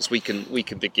individuals, we can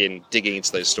begin digging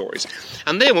into those stories,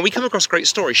 and then when we come across great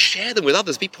stories, share them with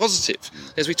others. Be positive.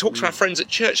 As we talk to our friends at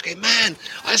church, go, man,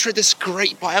 I just read this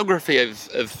great biography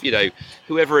of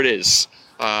whoever it is.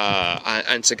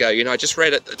 And to go, I just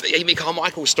read the Amy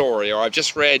Carmichael story, or I've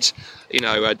just read,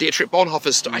 Dietrich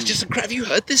Bonhoeffer's story. Have you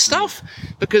heard this stuff?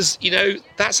 Because,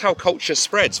 that's how culture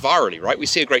spreads virally, right? We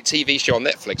see a great TV show on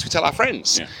Netflix, we tell our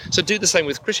friends. Yeah. So do the same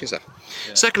with Christian stuff.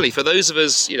 Yeah. Secondly, for those of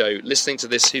us, listening to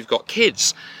this who've got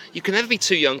kids, you can never be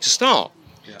too young to start.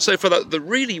 Yeah. So for the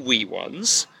really wee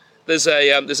ones, there's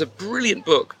a brilliant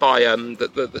book by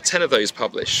the 10 of those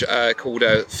publish called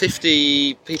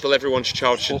 50 People Everyone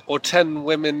Child Should... Or 10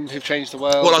 Women Who've Changed the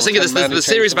World. Well, I was thinking there's the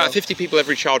series about 50 People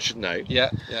Every Child Should Know.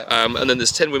 Yeah. And then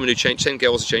there's 10 women who changed, 10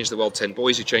 girls who changed the world, 10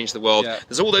 boys who changed the world. Yeah.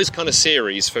 There's all those kind of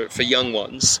series for young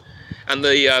ones. And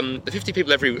the 50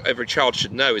 People Every Child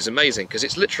Should Know is amazing, because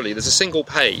it's literally, there's a single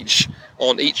page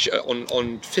on each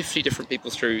on 50 different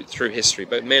people through history,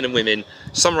 both men and women,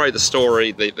 summarize the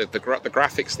story, the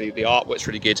graphics, the artwork's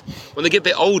really good. When they get a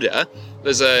bit older,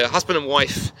 there's a husband and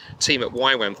wife team at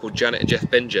YWAM called Janet and Jeff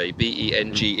Benge,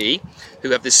 Benge, who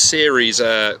have this series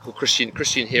called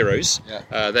Christian Heroes,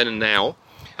 Then and Now.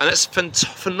 And that's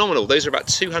phenomenal. Those are about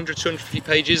 250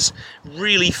 pages,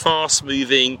 really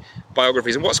fast-moving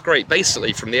biographies. And what's great,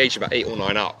 basically, from the age of about 8 or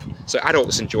 9 up. So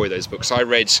adults enjoy those books. I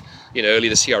read,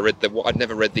 earlier this year, I'd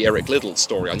never read the Eric Liddell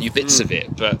story. I knew bits of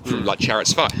it, but from like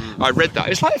Chariots of Fire. I read that.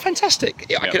 It was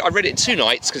fantastic. I read it in 2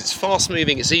 nights because it's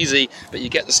fast-moving, it's easy, but you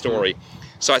get the story.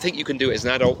 So I think you can do it as an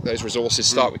adult. Those resources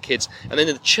start with kids, and then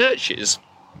in the churches.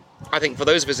 I think for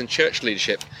those of us in church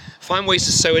leadership, find ways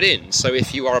to sew it in. So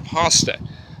if you are a pastor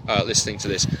listening to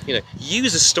this,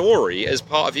 use a story as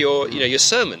part of your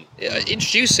sermon.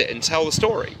 Introduce it and tell the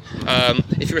story.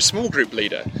 If you're a small group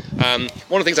leader,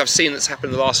 one of the things I've seen that's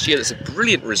happened in the last year that's a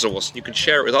brilliant resource, and you can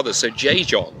share it with others. So J.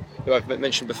 John, who I've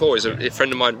mentioned before, is a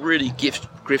friend of mine, really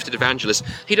gifted evangelist.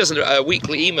 He does a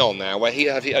weekly email now where he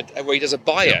does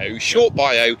a short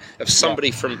bio of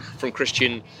somebody from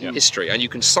Christian history, and you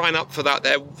can sign up for that.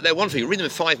 They're wonderful. You read them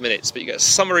in 5 minutes, but you get a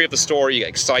summary of the story, you get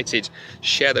excited,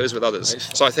 share those with others.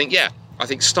 So I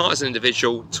think start as an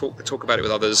individual, talk about it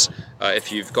with others.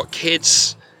 If you've got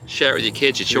kids, share it with your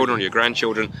kids, your children, or your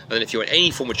grandchildren. And then if you're in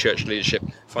any form of church leadership,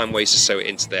 find ways to sew it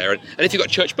into there. And if you've got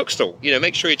a church bookstall,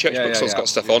 make sure your church bookstall's got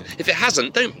stuff on. If it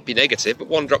hasn't, don't be negative, but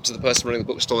wander up to the person running the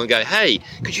bookstall and go, hey,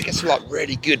 could you get some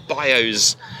really good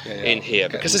bios in here?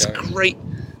 Because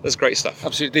there's great stuff.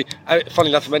 Absolutely. Funny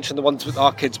enough, I mentioned the ones with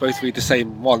our kids both read the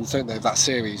same ones, don't they? That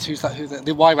series. Who's that?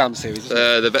 The YWAM series.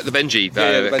 The Benge,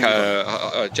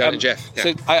 Janet and Jeff. Yeah.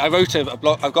 So I wrote a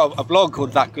blog. I've got a blog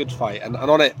called That Good Fight, and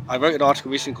on it I wrote an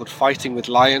article recently called Fighting with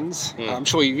Lions. I'm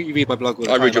sure you read my blog all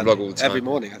the time. I read your blog all the time. Every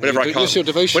morning. Whenever I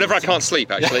can't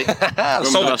sleep, actually. When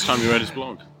was the last time you read his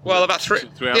blog? Well, about 3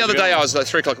 the other day I was like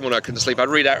 3 o'clock in the morning, I couldn't sleep. I'd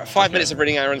read out 5 minutes of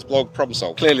reading Aaron's blog, problem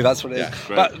solved. Clearly that's what it is.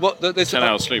 But 10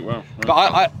 hours sleep, wow. But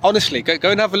I honestly, go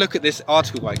and have a look at this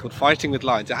article called Fighting with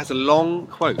Lions. It has a long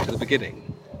quote at the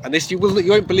beginning. And this you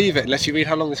won't believe it unless you read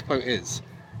how long this quote is.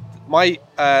 My,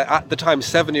 at the time,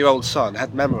 7-year-old son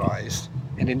had memorised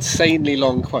an insanely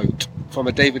long quote from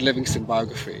a David Livingstone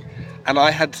biography. And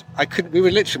we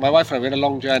were literally, my wife and I were in a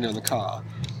long journey on the car.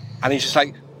 And he's just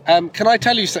like, can I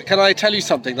tell you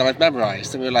something that I've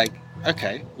memorised? And we were like,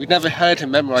 okay. We'd never heard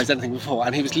him memorise anything before,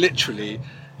 and he was literally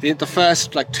the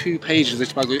first 2 pages of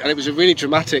this biography, and it was a really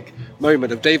dramatic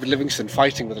moment of David Livingstone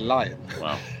fighting with a lion.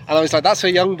 Wow. And I was like, that's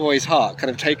a young boy's heart kind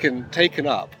of taken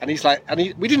up. And he's like,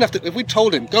 we didn't have to. If we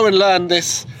told him go and learn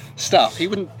this stuff, he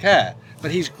wouldn't care. But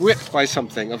he's gripped by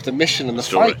something of the mission and the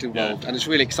fight involved, and it's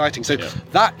really exciting. So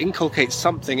that inculcates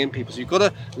something in people. So you've got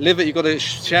to live it, you've got to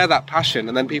share that passion,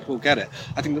 and then people will get it.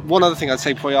 I think that one other thing I'd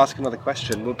say before you ask another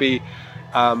question would be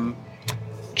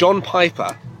John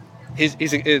Piper. He's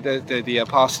the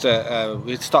pastor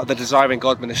who started the Desiring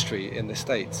God ministry in the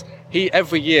States. He,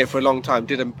 every year for a long time,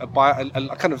 did a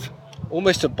kind of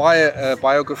almost a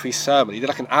biography sermon. He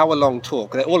did an hour-long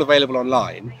talk. They're all available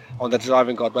online on the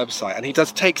Desiring God website, and he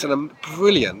takes a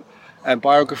brilliant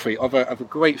biography of a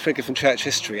great figure from church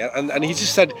history, and he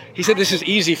said this is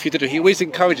easy for you to do. He always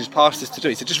encourages pastors to do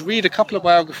it. So just read a couple of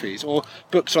biographies or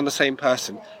books on the same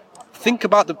person, think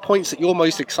about the points that you're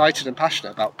most excited and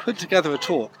passionate about. Put together a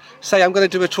talk. Say, I'm going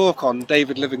to do a talk on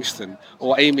David Livingstone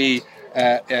or Amy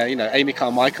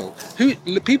Carmichael.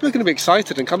 People are going to be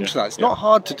excited and come to that. It's not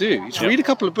hard to do. You just read a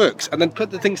couple of books and then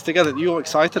put the things together that you're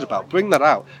excited about. Bring that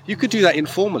out. You could do that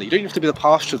informally. You don't have to be the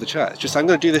pastor of the church. Just, I'm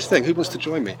going to do this thing. Who wants to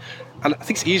join me? And I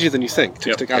think it's easier than you think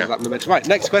to gather that momentum. Right,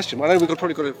 next question. I know we've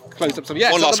probably got to close up some.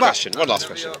 Yes, One last question.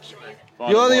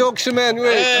 You're the Yorkshireman. You're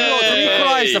the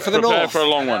equaliser for the North. Prepare for a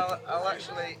long one. I'll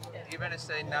actually... You're going to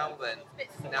say now then.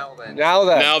 I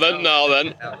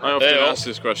often ask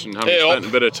this question, having spent a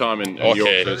bit of time in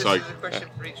Yorkshire. This is a question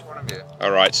for each one of you.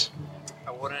 All right.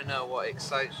 I want to know what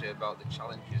excites you about the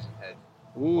challenges ahead.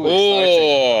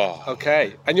 Ooh,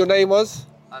 okay. And your name was?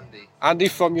 Andy. Andy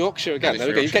from Yorkshire again. There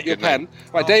we go. You get your pen.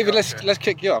 Right, David. Let's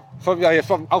kick you up. From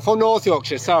North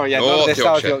Yorkshire. Sorry, none of this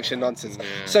South Yorkshire nonsense. Yeah.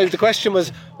 So the question was,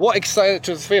 what excites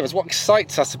to the three of us? What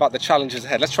excites us about the challenges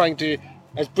ahead? Let's try and do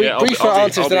as briefer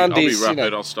answers than Andy's. I'll be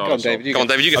rapid. I'll start. Go on, David.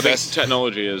 You go first.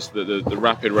 Technology is the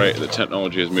rapid rate that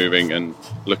technology is moving, and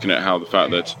looking at how the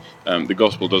fact that the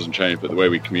gospel doesn't change, but the way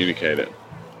we communicate it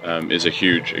is a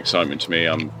huge excitement to me.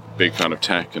 I'm a big fan of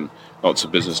tech and lots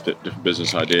of different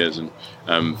business ideas,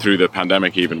 and through the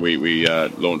pandemic even we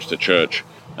launched a church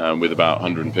with about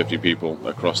 150 people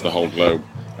across the whole globe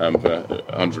for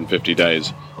 150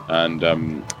 days, and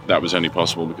that was only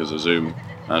possible because of Zoom,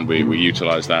 and we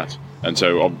utilised that. And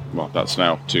so, that's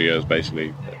now 2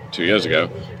 years ago,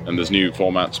 and there's new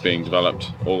formats being developed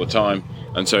all the time,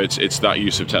 and so it's that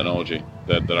use of technology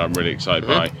that I'm really excited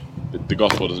by. The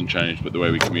gospel doesn't change, but the way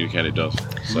we communicate it does.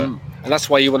 So. And that's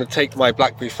why you want to take my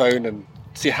BlackBerry phone and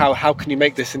see how can you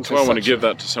make this into. Well, I want to give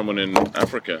that to someone in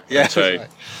Africa. Yeah, and say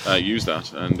use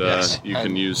that, and you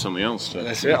can use something else.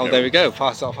 That's it. Oh, there we go.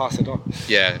 Pass it on.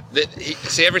 Yeah.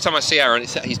 See, every time I see Aaron,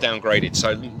 he's downgraded.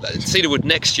 So Cedarwood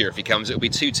next year, if he comes, it'll be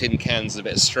 2 tin cans and a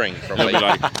bit of string, probably.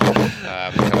 What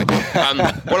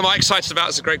am I excited about?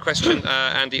 It's a great question,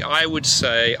 Andy. I would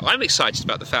say I'm excited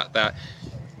about the fact that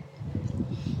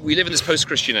we live in this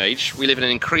post-Christian age. We live in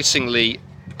an increasingly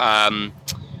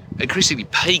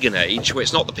pagan age, where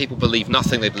it's not that people believe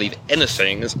nothing, they believe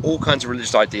anything. There's all kinds of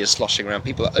religious ideas sloshing around.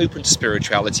 People are open to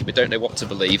spirituality but don't know what to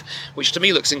believe, which to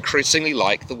me looks increasingly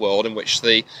like the world in which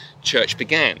the church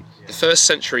began. The first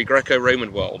century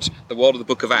Greco-Roman world, the world of the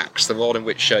book of Acts, the world in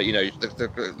which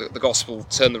the gospel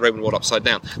turned the Roman world upside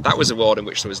down. That was a world in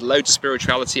which there was loads of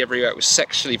spirituality everywhere. It was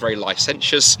sexually very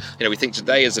licentious. We think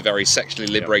today is a very sexually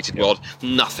liberated world.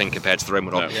 Nothing compared to the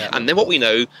Roman world. And then what we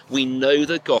know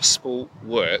the gospel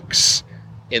works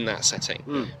in that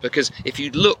setting, because if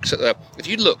you looked at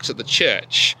the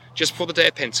church just before the day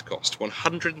of Pentecost,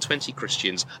 120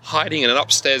 Christians hiding in an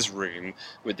upstairs room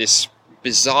with this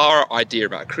bizarre idea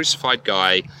about a crucified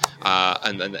guy,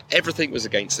 and everything was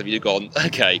against them. You've gone,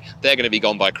 okay, they're going to be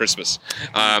gone by Christmas.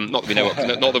 Not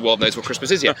the world knows what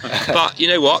Christmas is yet, but you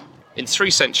know what? In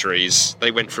 3 centuries,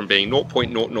 they went from being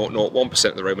 0.0001%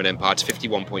 of the Roman Empire to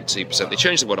 51.2%. They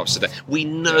changed the world upside down. We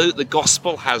know the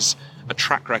gospel has a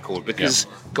track record because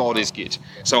God is good.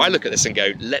 So I look at this and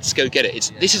go, let's go get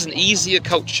it. This is an easier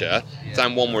culture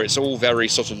than one where it's all very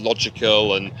sort of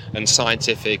logical and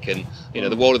scientific, and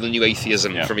the world of the new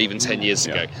atheism from even 10 years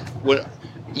ago. Well,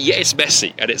 it's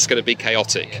messy and it's going to be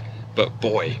chaotic. But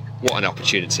boy, what an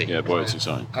opportunity. Yeah, boy, it's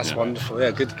exciting. That's wonderful.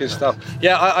 Yeah, good stuff.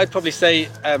 Yeah, I'd probably say,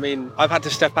 I've had to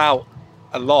step out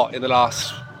a lot in the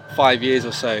last 5 years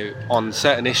or so on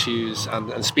certain issues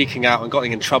and speaking out and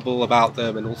getting in trouble about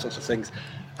them and all sorts of things.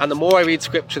 And the more I read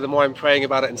scripture, the more I'm praying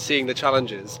about it and seeing the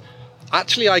challenges.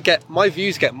 Actually, my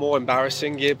views get more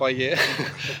embarrassing year by year.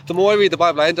 The more I read the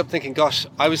Bible, I end up thinking, gosh,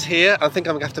 I was here, I think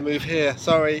I'm going to have to move here.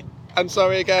 Sorry. I'm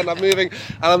sorry again, I'm moving.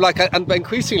 And I'm like, and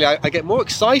increasingly I get more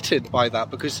excited by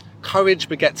that, because courage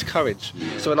begets courage.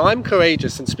 So when I'm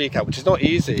courageous and speak out, which is not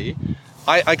easy,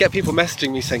 I get people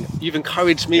messaging me saying, you've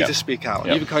encouraged me to speak out,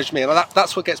 you've encouraged me. And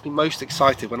that's what gets me most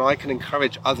excited, when I can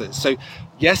encourage others. So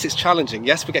yes, it's challenging.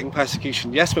 Yes, we're getting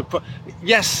persecution.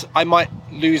 Yes, I might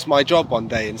lose my job one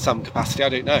day in some capacity, I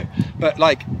don't know. But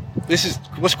this is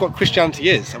what Christianity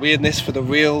is. Are we in this for the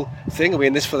real thing? Are we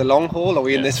in this for the long haul? Are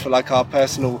we in this for our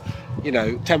personal,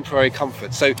 temporary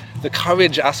comfort? So the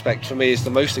courage aspect for me is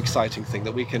the most exciting thing,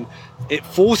 that it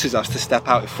forces us to step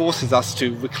out. It forces us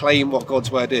to reclaim what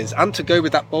God's word is, and to go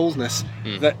with that boldness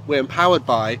that we're empowered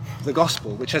by the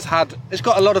gospel, which it's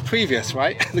got a lot of previous,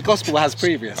 right? The gospel has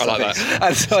previous. I like that.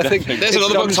 And so I think there's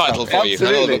another book title for you.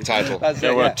 Another book title.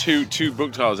 There were two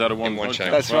book titles out of one show.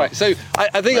 That's right. So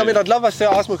I think, I'd love us to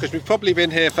ask more, because we've probably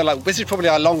been here for this is probably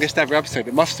our longest ever episode.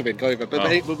 It must have been over, but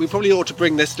we probably ought to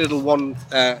bring this little one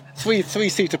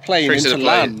three-seater plane into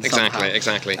land.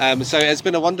 Exactly. So it's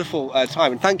been a wonderful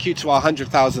time, and thank you to our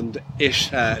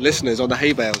 100,000-ish listeners on the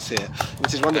hay bales here,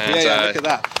 which is wonderful. Look at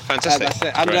that. Fantastic. That's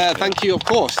it. And thank you, of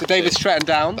course, to David Stretton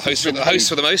Downs, the host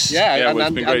for the most. Yeah,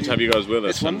 it's been great to have you guys with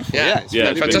us. It's wonderful. It's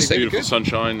fantastic. Beautiful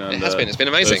sunshine. And, it's been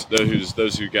amazing.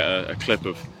 Those who get a clip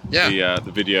of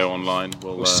the video online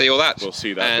will see all that. We'll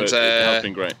see that. And it has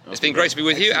been great. It's been great to be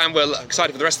with you, and we're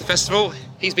excited for the rest of the festival.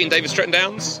 He's been David Stretton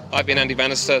Downs. I've been Andy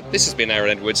Bannister. This has been Aaron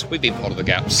Edwards. We've been Pod of the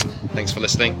Gaps. Thanks for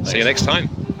listening. See you next time.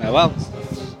 Farewell.